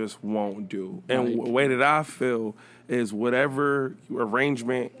they just won't do. And the way that I feel is whatever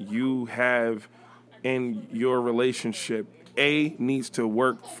arrangement you have in your relationship, needs to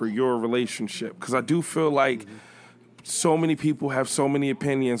work for your relationship. Because I do feel like so many people have so many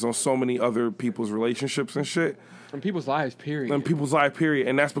opinions on so many other people's relationships and shit. And people's lives, period.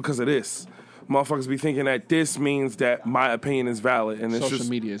 And that's because of this. Motherfuckers be thinking that this means that my opinion is valid. And it's social just,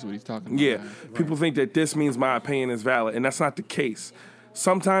 media is what he's talking about. Yeah. Right. People think that this means my opinion is valid. And that's not the case.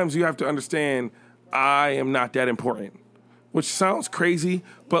 Sometimes you have to understand I am not that important. Which sounds crazy,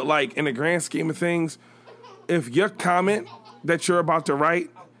 but like in the grand scheme of things, if your comment that you're about to write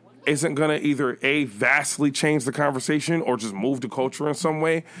isn't going to either vastly change the conversation or just move the culture in some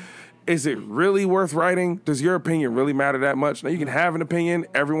way, is it really worth writing? Does your opinion really matter that much? Now, you can have an opinion.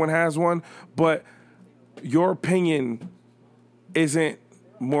 Everyone has one. But your opinion isn't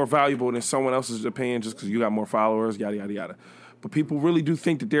more valuable than someone else's opinion just because you got more followers, yada, yada, yada. But people really do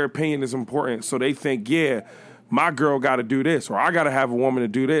think that their opinion is important. So they think, yeah, my girl got to do this, or I got to have a woman to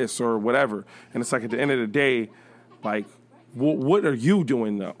do this, or whatever. And it's like at the end of the day, like, what are you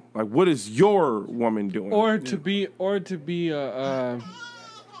doing, though? Like, what is your woman doing? Or to be to be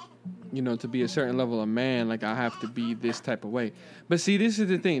a certain level of man, like I have to be this type of way. But see, this is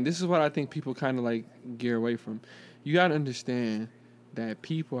the thing. This is what I think people kind of like gear away from. You got to understand that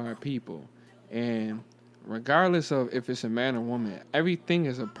people are people. And regardless of if it's a man or woman, everything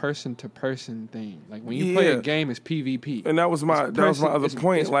is a person-to-person thing. Like when you play a game, it's PvP. And that was my other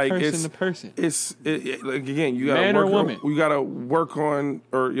point. Like person to person. Like again, you gotta man work or woman. You gotta work on,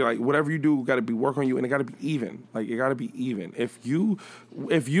 or like whatever you do, got to be work on you, and it got to be even. Like it got to be even. If you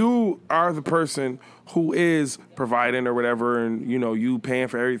are the person who is providing or whatever, and you paying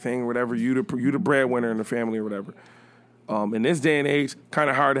for everything or whatever, you the breadwinner in the family or whatever. In this day and age, kind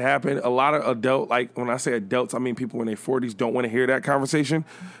of hard to happen. A lot of when I say adults, I mean people in their 40s don't want to hear that conversation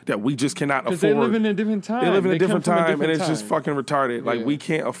that we just cannot afford. Because they live in a different time. They live in a different time, and it's just fucking retarded. Like, we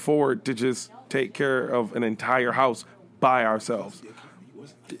can't afford to just take care of an entire house by ourselves.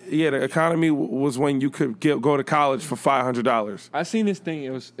 Yeah, the economy was when you could go to college for $500. I seen this thing.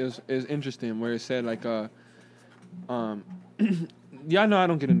 It was interesting where it said like y'all know I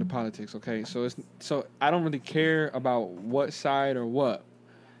don't get into politics, okay? So I don't really care about what side or what.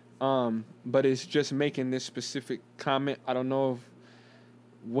 But it's just making this specific comment. I don't know if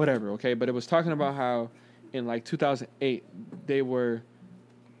whatever, okay? But it was talking about how in like 2008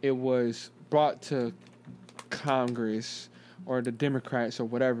 it was brought to Congress or the Democrats or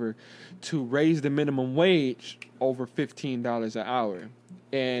whatever to raise the minimum wage over $15 an hour.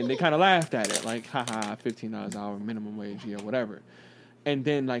 And they kind of laughed at it, like, haha, $15 an hour, minimum wage, yeah, whatever. And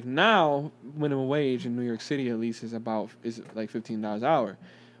then, like, now, minimum wage in New York City, at least, is like $15 an hour.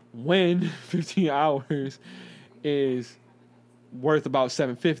 When 15 hours is worth about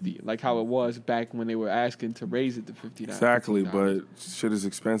 $7.50, like how it was back when they were asking to raise it to $50. Exactly, but shit is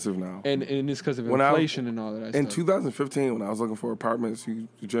expensive now. And it's because of inflation and all of that in stuff. 2015, when I was looking for apartments, you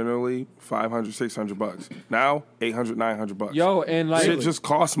generally $500, $600. Now, $800, $900. Yo, and like shit just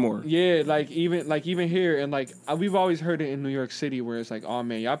costs more. Yeah, like even here, and like we've always heard it in New York City where it's like, oh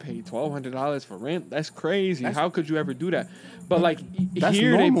man, y'all pay $1,200 for rent. That's crazy. How could you ever do that? But like that's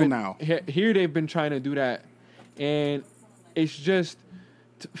here normal now. Here they've been trying to do that, and it's just,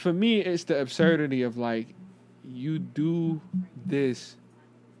 for me, it's the absurdity of like, you do this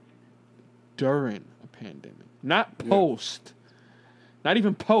during a pandemic, not post. Not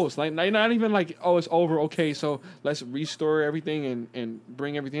even post, like not even like, oh, it's over, okay, so let's restore everything and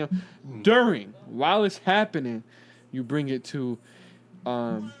bring everything up. During, while it's happening, you bring it to,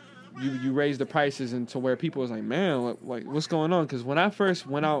 you raise the prices and to where people was like, man, like what's going on? Because when I first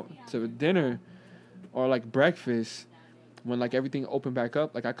went out to dinner or like breakfast, when like everything opened back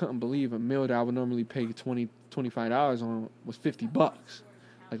up, like I couldn't believe a meal that I would normally pay $20, $25 on was $50,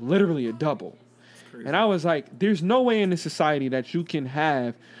 like literally a double. And I was like, there's no way in this society that you can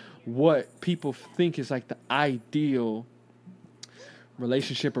have what people think is like the ideal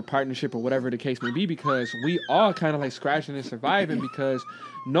relationship or partnership or whatever the case may be, because we all kind of like scratching and surviving because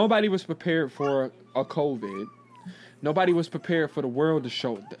nobody was prepared for a COVID. Nobody was prepared for the world to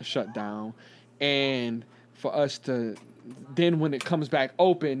shut down. And for us to, then when it comes back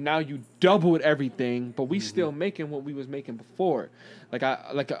open, now you doubled everything, but we still making what we was making before. Like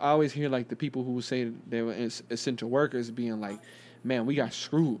I always hear like the people who say they were essential workers being like, man, we got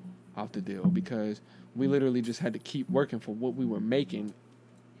screwed off the deal because we literally just had to keep working for what we were making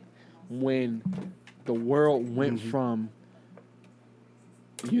when the world went from,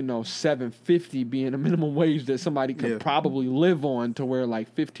 $7.50 being a minimum wage that somebody could probably live on to where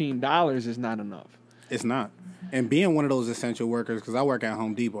like $15 is not enough. It's not. And being one of those essential workers, because I work at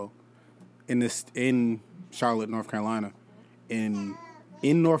Home Depot in Charlotte, North Carolina. In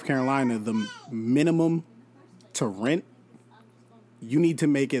North Carolina, the minimum to rent, you need to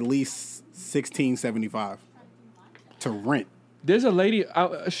make at least $16.75 to rent. There's a lady,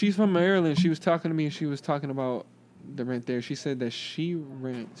 she's from Maryland. She was talking to me, and she was talking about the rent there. She said that she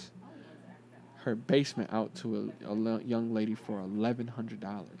rents her basement out to a young lady for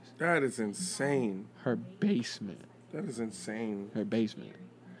 $1,100. That is insane. Her basement. That is insane. Her basement.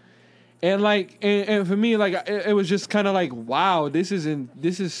 And like, and for me, like, it was just kind of like, wow, this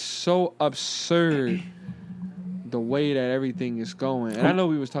is so absurd. The way that everything is going. And I know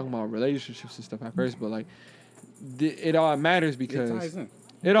we was talking about relationships and stuff at first, but like, it all matters because it ties in.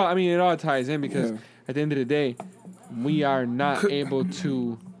 It all ties in because at the end of the day, we are not able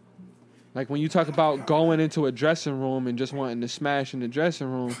to. Like, when you talk about going into a dressing room and just wanting to smash in the dressing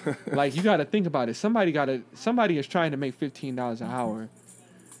room, like, you got to think about it. Somebody is trying to make $15 an hour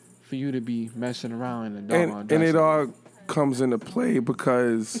for you to be messing around in a doggone dressing room. And it all comes into play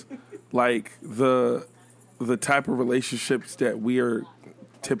because, like, the type of relationships that we are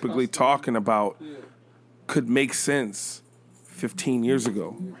typically talking about could make sense 15 years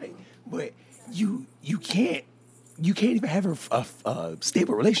ago. Right. But you can't even have a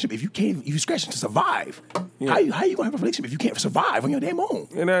stable relationship if you scratch to survive. Yeah. How you gonna have a relationship if you can't survive on your damn own?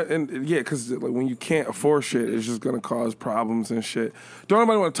 And because like, when you can't afford shit, it's just gonna cause problems and shit. Don't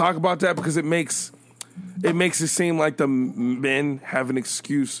nobody want to talk about that because it makes it seem like the men have an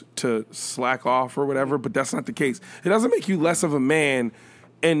excuse to slack off or whatever, but that's not the case. It doesn't make you less of a man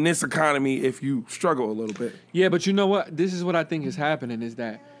in this economy if you struggle a little bit. Yeah, but you know what? This is what I think is happening is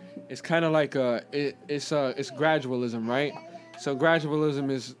that it's kind of like it's gradualism, right? So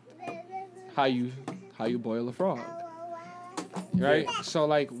gradualism is how you boil a frog, right? So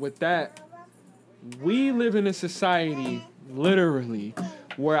like with that, we live in a society literally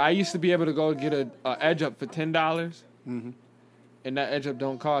where I used to be able to go get a edge up for $10, and that edge up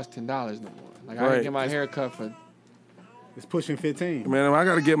don't cost $10 no more. Like I can get my hair cut for. It's pushing 15. Man, if I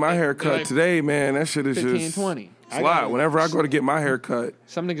got to get my hair cut today, man, that shit is 15, just 20. Slide. Whenever I go to get my hair cut.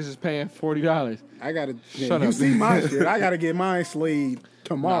 Some niggas is paying $40. I got to... Shut you up. see my shit. I got to get mine slayed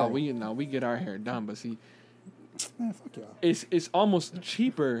tomorrow. We get our hair done, but see... Man, fuck y'all. It's almost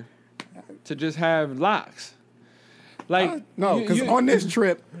cheaper to just have locks. Like no, because on this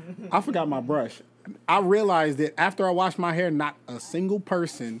trip, I forgot my brush. I realized that after I washed my hair, not a single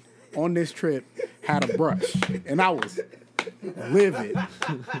person on this trip had a brush. And I was livid.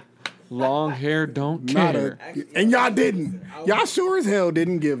 Long hair don't Not care. and y'all didn't. Y'all sure as hell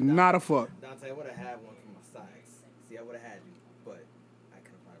didn't give not a fuck. Donte, I would have had one for my sides. See, I would have had you, but I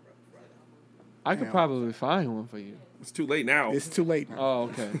couldn't find a brother. I could Damn. probably find one for you. It's too late now. It's too late now. Oh,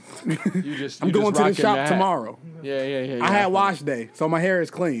 okay. You just I'm you going just to the rocking shop hat. tomorrow. Yeah. I had wash day, so my hair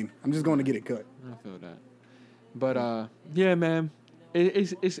is clean. I'm just going to get it cut. I feel that. But yeah, man,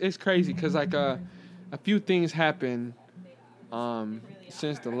 it's crazy because like a few things happened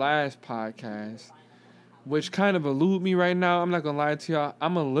since the last podcast, which kind of elude me right now. I'm not gonna lie to y'all.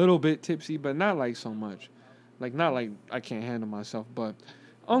 I'm a little bit tipsy, but not like so much. Like not like I can't handle myself, but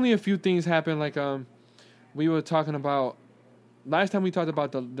only a few things happened. Like we were talking about last time we talked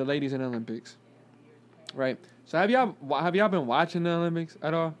about the ladies in the Olympics, right? So have y'all been watching the Olympics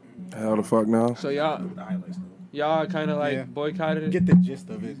at all? Hell the fuck no. So y'all kind of like Yeah. boycotted it. Get the gist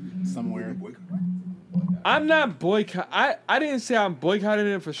of it somewhere. I'm not boycott. I didn't say I'm boycotting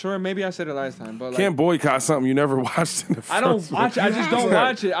it for sure. Maybe I said it last time, but like, Can't boycott something you never watched in the first I don't watch it. I just don't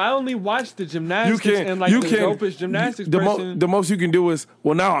watch it. I only watch the gymnastics and like the dopest gymnastics person. The most you can do is,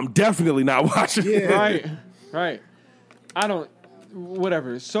 well, now I'm definitely not watching. Yeah. Right. I don't.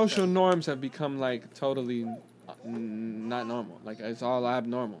 Whatever. Social norms have become like totally not normal. Like it's all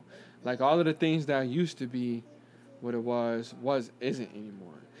abnormal. Like all of the things that used to be what it was isn't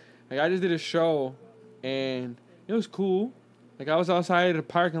anymore. Like I just did a show and it was cool. Like I was outside of the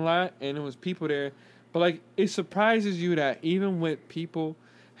parking lot and there was people there. But like it surprises you that even with people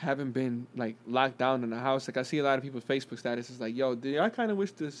having been like locked down in the house, like I see a lot of people's Facebook statuses like, yo, I kind of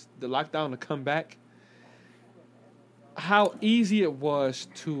wish the lockdown to come back. How easy it was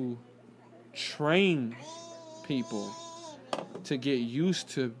to train people to get used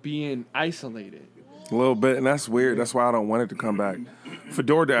to being isolated. A little bit, and that's weird. That's why I don't want it to come back. For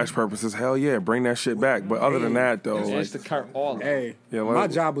DoorDash purposes, hell yeah, bring that shit back. But other than that, though, like, It's to cut all of it. Hey, Yeah, my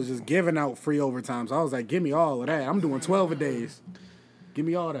like- job was just giving out free overtime. So I was like, give me all of that. I'm doing 12 a days. Give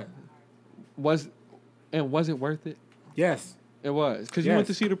me all that. Was it worth it? Yes. It was. Because you Yes. went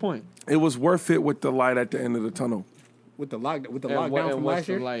to Cedar Point. it was worth it with the light at the end of the tunnel. With the lockdown And from what's last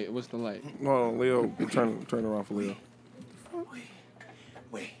the year. light? What's the light? No, Leo, turn around for Leo.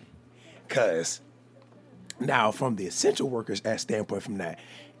 Wait. Because now, from the essential workers as standpoint from that,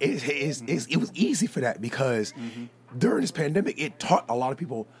 it was easy for that because during this pandemic, it taught a lot of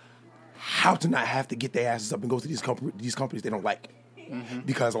people how to not have to get their asses up and go to these companies they don't like.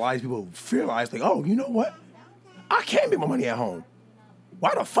 Because a lot of people realize, like, oh, you know what? I can't make my money at home.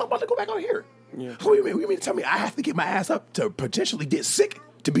 Why the fuck am I about to go back out here? Yeah. So you mean to tell me I have to get my ass up to potentially get sick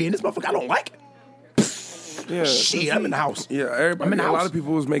to be in this motherfucker I don't like? Yeah, Shit, I'm in the house. yeah. Everybody, I'm in the a lot house. of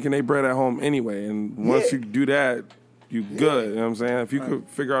people was making their bread at home anyway, and once Yeah. you do that, you good. You know what I'm saying? If you could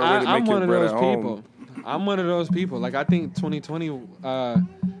figure out a way to I'm make one your of bread those at people. home, I'm one of those people. Like I think 2020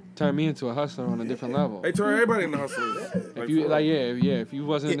 turned me into a hustler on a different level. hey, turn everybody in the hustle. If you like, if you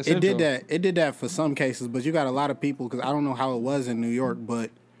wasn't in the It did central, that. It did that for some cases, but you got a lot of people, because I don't know how it was in New York, but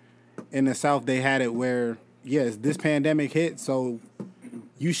in the South they had it where, yes, this pandemic hit, so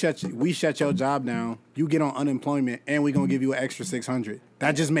we shut your job down, you get on unemployment, and we gonna give you an extra $600.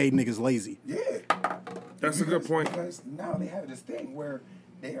 That just made niggas lazy. Yeah. That's a good point. Because now they have this thing where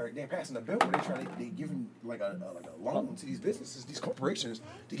they're passing a bill where they're giving like a loan to these businesses, these corporations,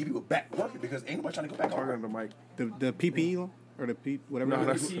 to get people back working because ain't nobody trying to go back Talking on. to the mic. The PPE loan? Or the whatever. No,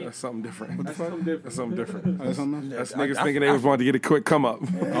 it is. that's something different. What the fuck? That's something different. Oh, that's something else? That's niggas thinking they was wanting to get a quick come up.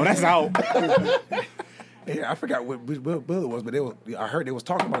 Oh, that's out. Yeah, I forgot what bill it was, but I heard they was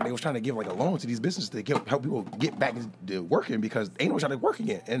talking about they was trying to give like a loan to these businesses to help people get back into working because ain't nobody trying to work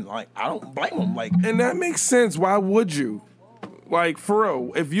again. And like I don't blame them. Like And that makes sense. Why would you? Like for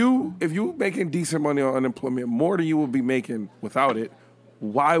real, if you making decent money on unemployment, more than you would be making without it,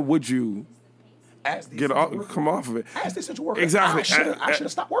 why would you as the get essential off, worker- come off of it? as the essential worker, Exactly. I should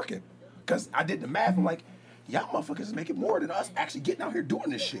have stopped working because I did the math. I'm like, y'all motherfuckers is making more than us actually getting out here doing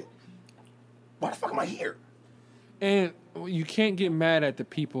this shit. Why the fuck am I here? and you can't get mad at the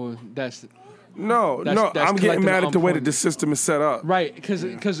people that's No, That's I'm getting collecting mad at the way that unemployment. the system is set up. right because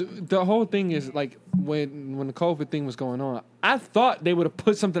the whole thing is like when the COVID thing was going on, I thought they would have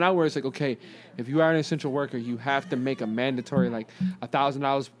put something out where it's like, okay, if you are an essential worker, you have to make a mandatory like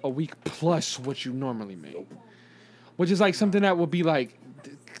 $1,000 a week plus what you normally make, which is like something that would be like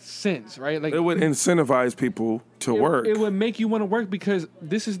sense, right? Like It would incentivize people to work. It would make you want to work because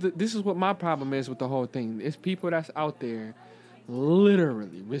this is what my problem is with the whole thing. It's people that's out there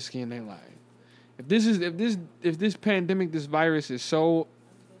literally risking their life. If this pandemic, this virus is so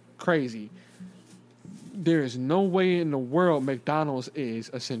crazy, there is no way in the world McDonald's is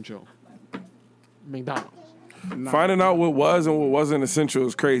essential. McDonald's. Finding out what was and what wasn't essential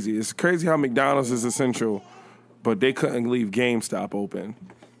is crazy. It's crazy how McDonald's is essential, but they couldn't leave GameStop open.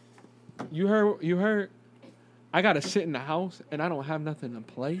 You heard. I gotta sit in the house and I don't have nothing to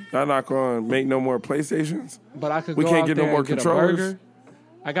play. I'm not going to make no more PlayStations. But I could We go can't out get no there more and get a controllers? burger.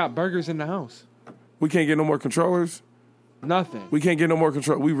 I got burgers in the house. We can't get no more controllers. Nothing. We can't get no more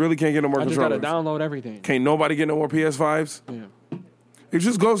control. We really can't get no more I just controllers. gotta download everything. Can't nobody get no more PS5s. Yeah. It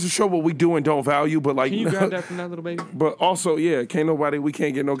just goes to show what we do and don't value. But like, Can you grab that from that little baby? but also, yeah, we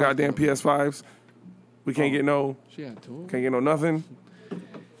can't get no goddamn PS5s. We can't get no, She had two. can't get no nothing.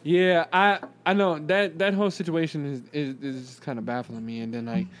 Yeah, I know that whole situation is kind of baffling me. And then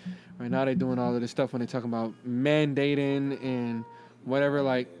like right now they're doing all of this stuff when they're talking about mandating and whatever.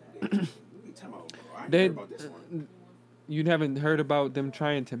 Like they, you haven't heard about them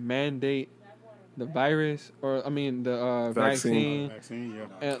trying to mandate the virus or the vaccine. Vaccine, yeah.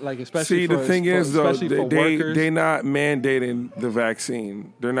 And, like especially See, for, the thing for, is, though, especially for workers. they're not mandating the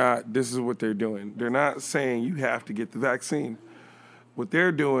vaccine. They're not. This is what they're doing. They're not saying you have to get the vaccine. What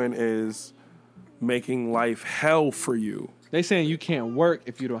they're doing is making life hell for you. They saying you can't work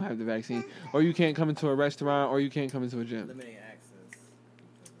if you don't have the vaccine, or you can't come into a restaurant, or you can't come into a gym. Limiting access.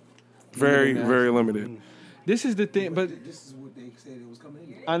 Very, Limited very limited. This is the thing, but This is what they said it was coming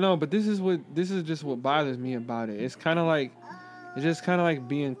in. I know, but this is just what bothers me about it. It's just kind of like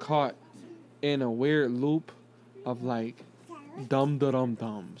being caught in a weird loop of like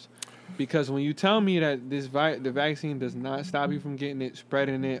dum-dums. Because when you tell me that the vaccine does not stop you from getting it,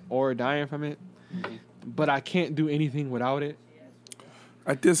 spreading it, or dying from it, but I can't do anything without it,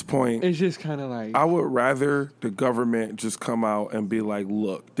 At this point, it's just kind of like I would rather the government just come out and be like,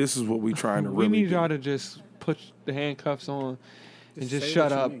 "Look, this is what we trying to we really need do." y'all to just put the handcuffs on and just say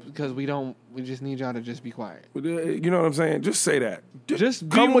shut what you up mean. because we just need y'all to just be quiet. You know what I'm saying? Just say that. Just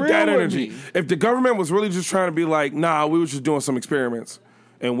be come with real that with energy. me. If the government was really just trying to be like, "Nah, we were just doing some experiments,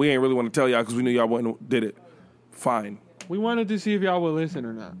 and we ain't really want to tell y'all because we knew y'all wouldn't did it," fine. We wanted to see if y'all would listen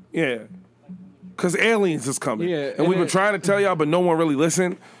or not. Yeah. Because aliens is coming. Yeah, and and we've been it- trying to tell y'all, but no one really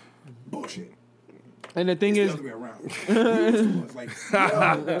listened. Bullshit. And the thing is, The other way around. It's like,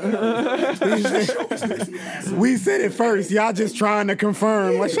 We said it first. Y'all just trying to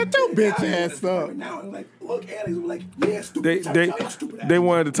confirm. Like, shut your bitch ass up. now, like, look, aliens were like, yeah, stupid. They stupid they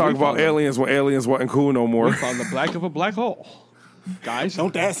wanted to talk about aliens when aliens wasn't cool no more. we found the black of a black hole, guys.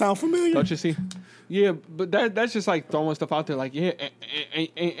 Don't that sound familiar? Don't you see? Yeah, but that's just like throwing stuff out there. Like, yeah,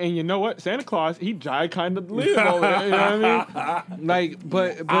 and you know what? Santa Claus, he died kind of live over there. You know what I mean? Like,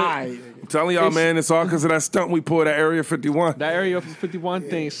 but I'm Telling y'all, man, it's all because of that stunt we pulled at Area 51. that Area 51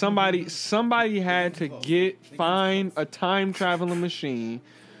 thing, somebody had to find a time traveling machine.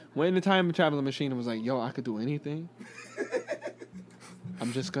 Went in the time traveling machine and was like, yo, I could do anything.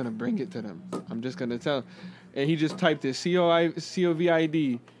 I'm just gonna bring it to them. I'm just gonna tell. And he just typed it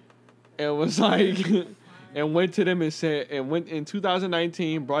COVID and was like, and went to them and said, and went in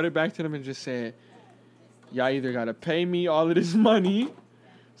 2019, brought it back to them and just said, y'all either gotta pay me all of this money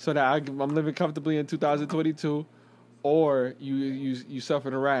so that I'm living comfortably in 2022, or you suffer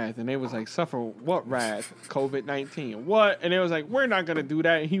the wrath. And they was like, suffer what wrath? COVID-19. What? And they was like, we're not gonna do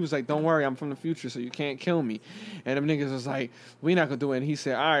that. And he was like, don't worry, I'm from the future, so you can't kill me. And them niggas was like, we not gonna do it. And he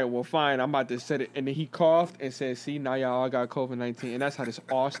said, all right, well, fine, I'm about to set it. And then he coughed and said, see, now y'all all got COVID-19. And that's how this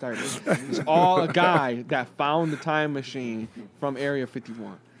all started. It's all a guy that found the time machine from Area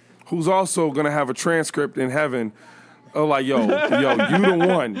 51. Who's also going to have a transcript in heaven. Like, yo, you the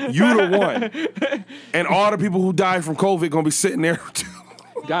one. You the one. And all the people who died from COVID going to be sitting there.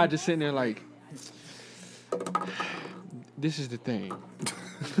 God just sitting there like, this is the thing.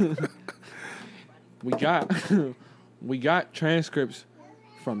 we got transcripts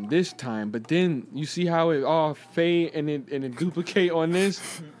from this time, but then you see how it all fade and it duplicate on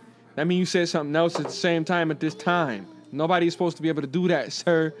this. That means you said something else at the same time at this time. Nobody's supposed to be able to do that,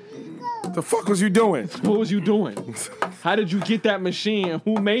 sir. The fuck was you doing? What was you doing? How did you get that machine?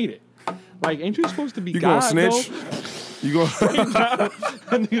 Who made it? Like, ain't you supposed to be You God, gonna snitch? though? You gonna...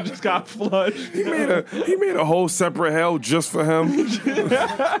 And you just got flushed. He made a whole separate hell just for him.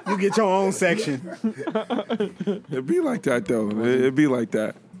 You get your own section. It'd be like that though. It'd be like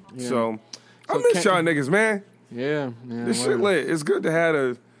that. Yeah. So I miss y'all niggas, man. Yeah. This shit lit. It's good to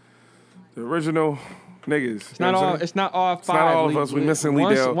have the original niggas. It's not all five. not all of us. We missing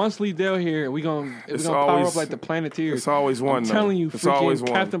Lee Dale. Once Lee Dale here, we gonna power always- up like the Planeteers. It's always one. I'm though. telling you, it's always freaking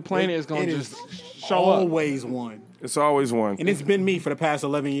one. Captain Planet is gonna It just is show up. Always one. It's always one. And it's been me for the past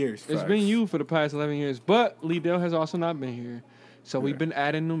 11 years. It's been you for the past 11 years, but Lee Dale has also not been here. So we've been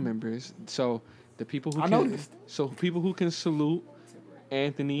adding new members. So the people who I can, noticed. so people who can salute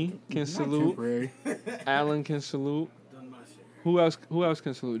Anthony can salute. Temporary. Alan can salute. Who else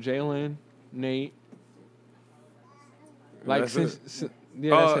can salute? Jalen, Nate. Like That's since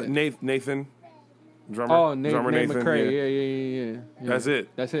that's it. Nathan. Drummer. Oh, Nate drummer Nathan. McCray. Yeah. That's it.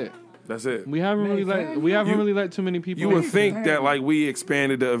 That's it. We haven't really let too many people. You would think that like we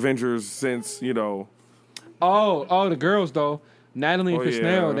expanded the Avengers since Oh, the girls though. Natalie and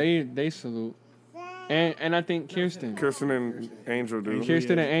Krishnell, yeah. they salute. And I think Kirsten and Angel do.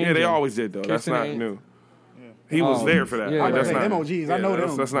 Kirsten and Angel. Yeah, they always did though. Kirsten that's not and new. He was there for that. Yeah, Like, that's right. not Them OGs, I know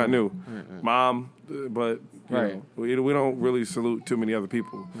them. That's not new. Mom, but Right. we don't really salute too many other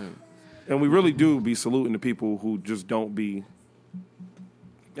people, and we really do be saluting the people who just don't be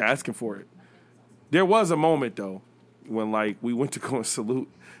asking for it. There was a moment though when like we went to go and salute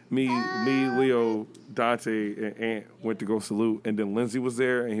me, Leo, Donte, and Ant went to go salute, and then Lindsay was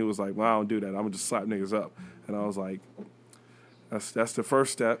there, and he was like, "Well, I don't do that. I'm gonna just slap niggas up," and I was like. That's the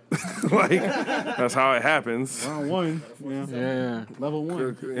first step. Like, that's how it happens. Round one. Yeah. Level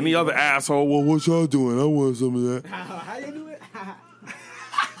 1. Any other asshole, well, what y'all doing? I want some of that. How you do it?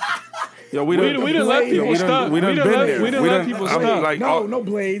 Yo, We done let people stop. We done been there. We done let people I mean, stop. like, No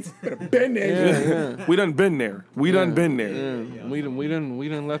blades. Better bend there. we done been there. We done been there. Yeah. We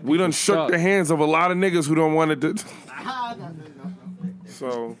done left. We done people shook stuck. the hands of a lot of niggas who don't want to do.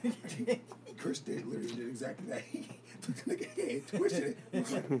 So, Chris did literally did exactly that. He took the nigga head, twisted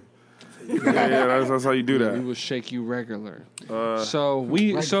it. yeah, that's how you do We that. will shake you regular. So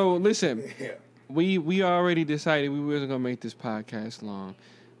listen, we already decided we wasn't gonna make this podcast long,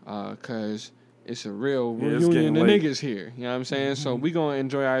 cause it's a real Yeah, it's reunion of getting late. niggas here. You know what I'm saying? So we gonna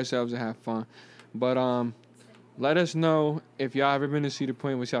enjoy ourselves and have fun. But let us know if y'all ever been to Cedar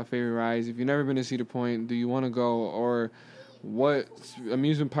Point. What's your favorite rides? If you've never been to Cedar Point, do you want to go? Or what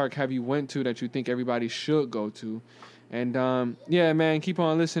amusement park have you went to that you think everybody should go to? And yeah, man, keep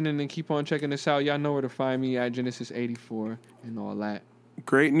on listening and keep on checking this out. Y'all know where to find me at Genesis84 and all that.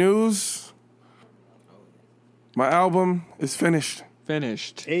 Great news. My album is finished.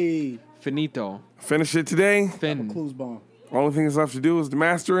 Finished. Hey, Finito. Finished it today. clues bomb. Only thing that's left to do is the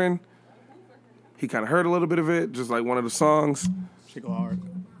mastering. He kind of heard a little bit of it, just like one of the songs. Shit go hard.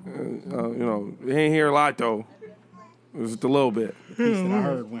 He ain't hear a lot though. It was just a little bit. The piece that I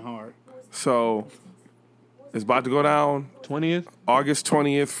heard went hard. So it's about to go down. 20th August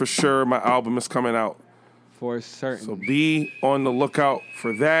 20th for sure. My album is coming out. for certain. So be on the lookout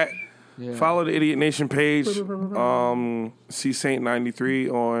for that. Yeah. Follow the Idiot Nation page. See Saint 93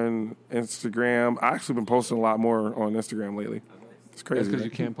 on Instagram. I actually been posting a lot more on Instagram lately. It's That's crazy. because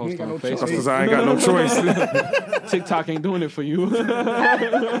you can't post got on no That's Facebook. because I ain't got no choice. TikTok ain't doing it for you.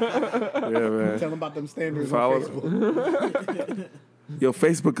 Yeah, man. Tell them about them standards Follow- on Facebook. Yo,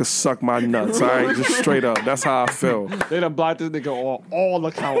 Facebook could suck my nuts. All right, just straight up. That's how I feel, They done blocked this nigga on all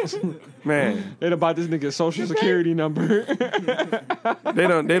accounts. man. They done bought this nigga's social security number. They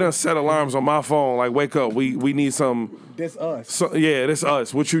done set alarms on my phone. Like, wake up. We need some. This us. So, yeah, this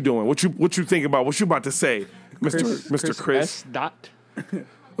us. What you doing? What you think about? What you about to say, Mr. Chris? S. Dot.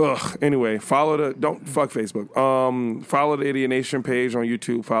 Ugh. Anyway, don't fuck Facebook. Follow the Idiot Nation page on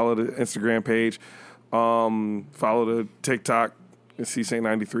YouTube. Follow the Instagram page. Follow the TikTok. See Saint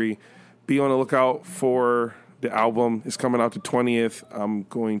 93. Be on the lookout for the album. It's coming out the 20th. I'm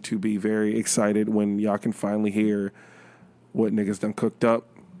going to be very excited when y'all can finally hear what niggas done cooked up.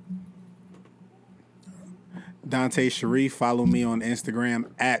 Donte Sharif. Follow me on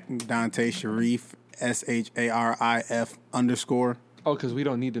Instagram at Donte Sharif. SHARIF _. Oh, because we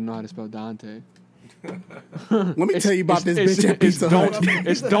don't need to know how to spell Dante. Let me tell you about this bitch at Pizza Hut.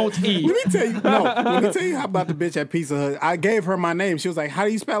 It's don't eat. Let me tell you how about the bitch at Pizza Hut. I gave her my name. She was like, "How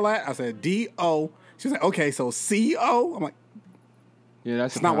do you spell that?" I said D-O. She was like, "Okay, so C-O." I'm like, Yeah,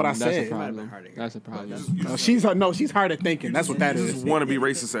 that's It's not what I That's a said. problem. That's a problem. she's hard at thinking. That's what that Just is. want to be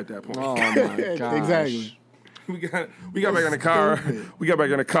racist at that point. Oh my gosh. Exactly. We got back in the car. We got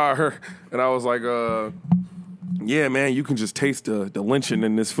back in the car, and I was like, yeah, man, you can just taste the lynching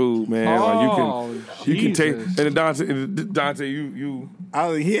in this food, man. Oh, you can taste. Jesus. And then Donte, you.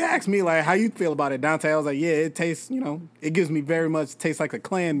 He asked me like, "How you feel about it, Donte?" I was like, "Yeah, it tastes. It gives me very much tastes like a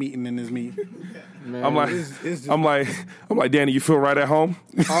clan meeting in this meat." Man. I'm like, it's just- I'm like, Danny, you feel right at home?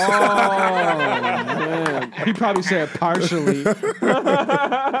 Oh man, he probably said partially.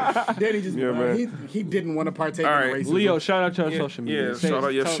 Danny just Yeah, man. he didn't want to partake All in right, the racism. Leo, shout out to your social media. yeah, shout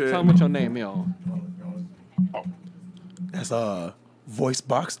out your tell, shit. Tell them what your name, yo. That's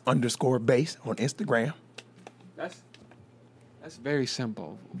voicebox _bass on Instagram. That's very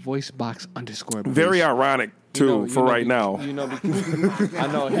simple. Voicebox _. Very ironic too, for right now. You know, because I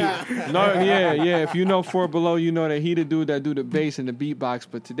know if you know 4 Below, you know that he the dude that do the bass and the beatbox,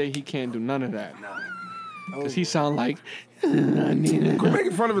 but today he can't do none of that. Because he sound like, Quit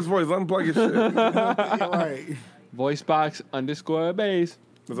making fun of his voice. Let him plug his shit. Right. voicebox_bass.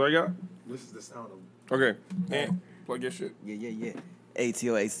 That's all you got? This is the sound of. Okay. And plug your shit. Yeah.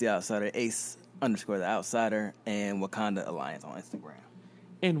 ATO Ace the Outsider, Ace_the Outsider, and Wakanda Alliance on Instagram.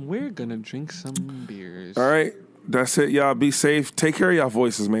 And we're gonna drink some beers. All right. That's it, y'all. Be safe. Take care of y'all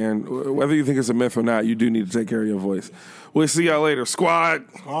voices, man. Whether you think it's a myth or not, you do need to take care of your voice. We'll see y'all later. Squad.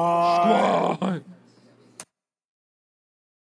 Squad.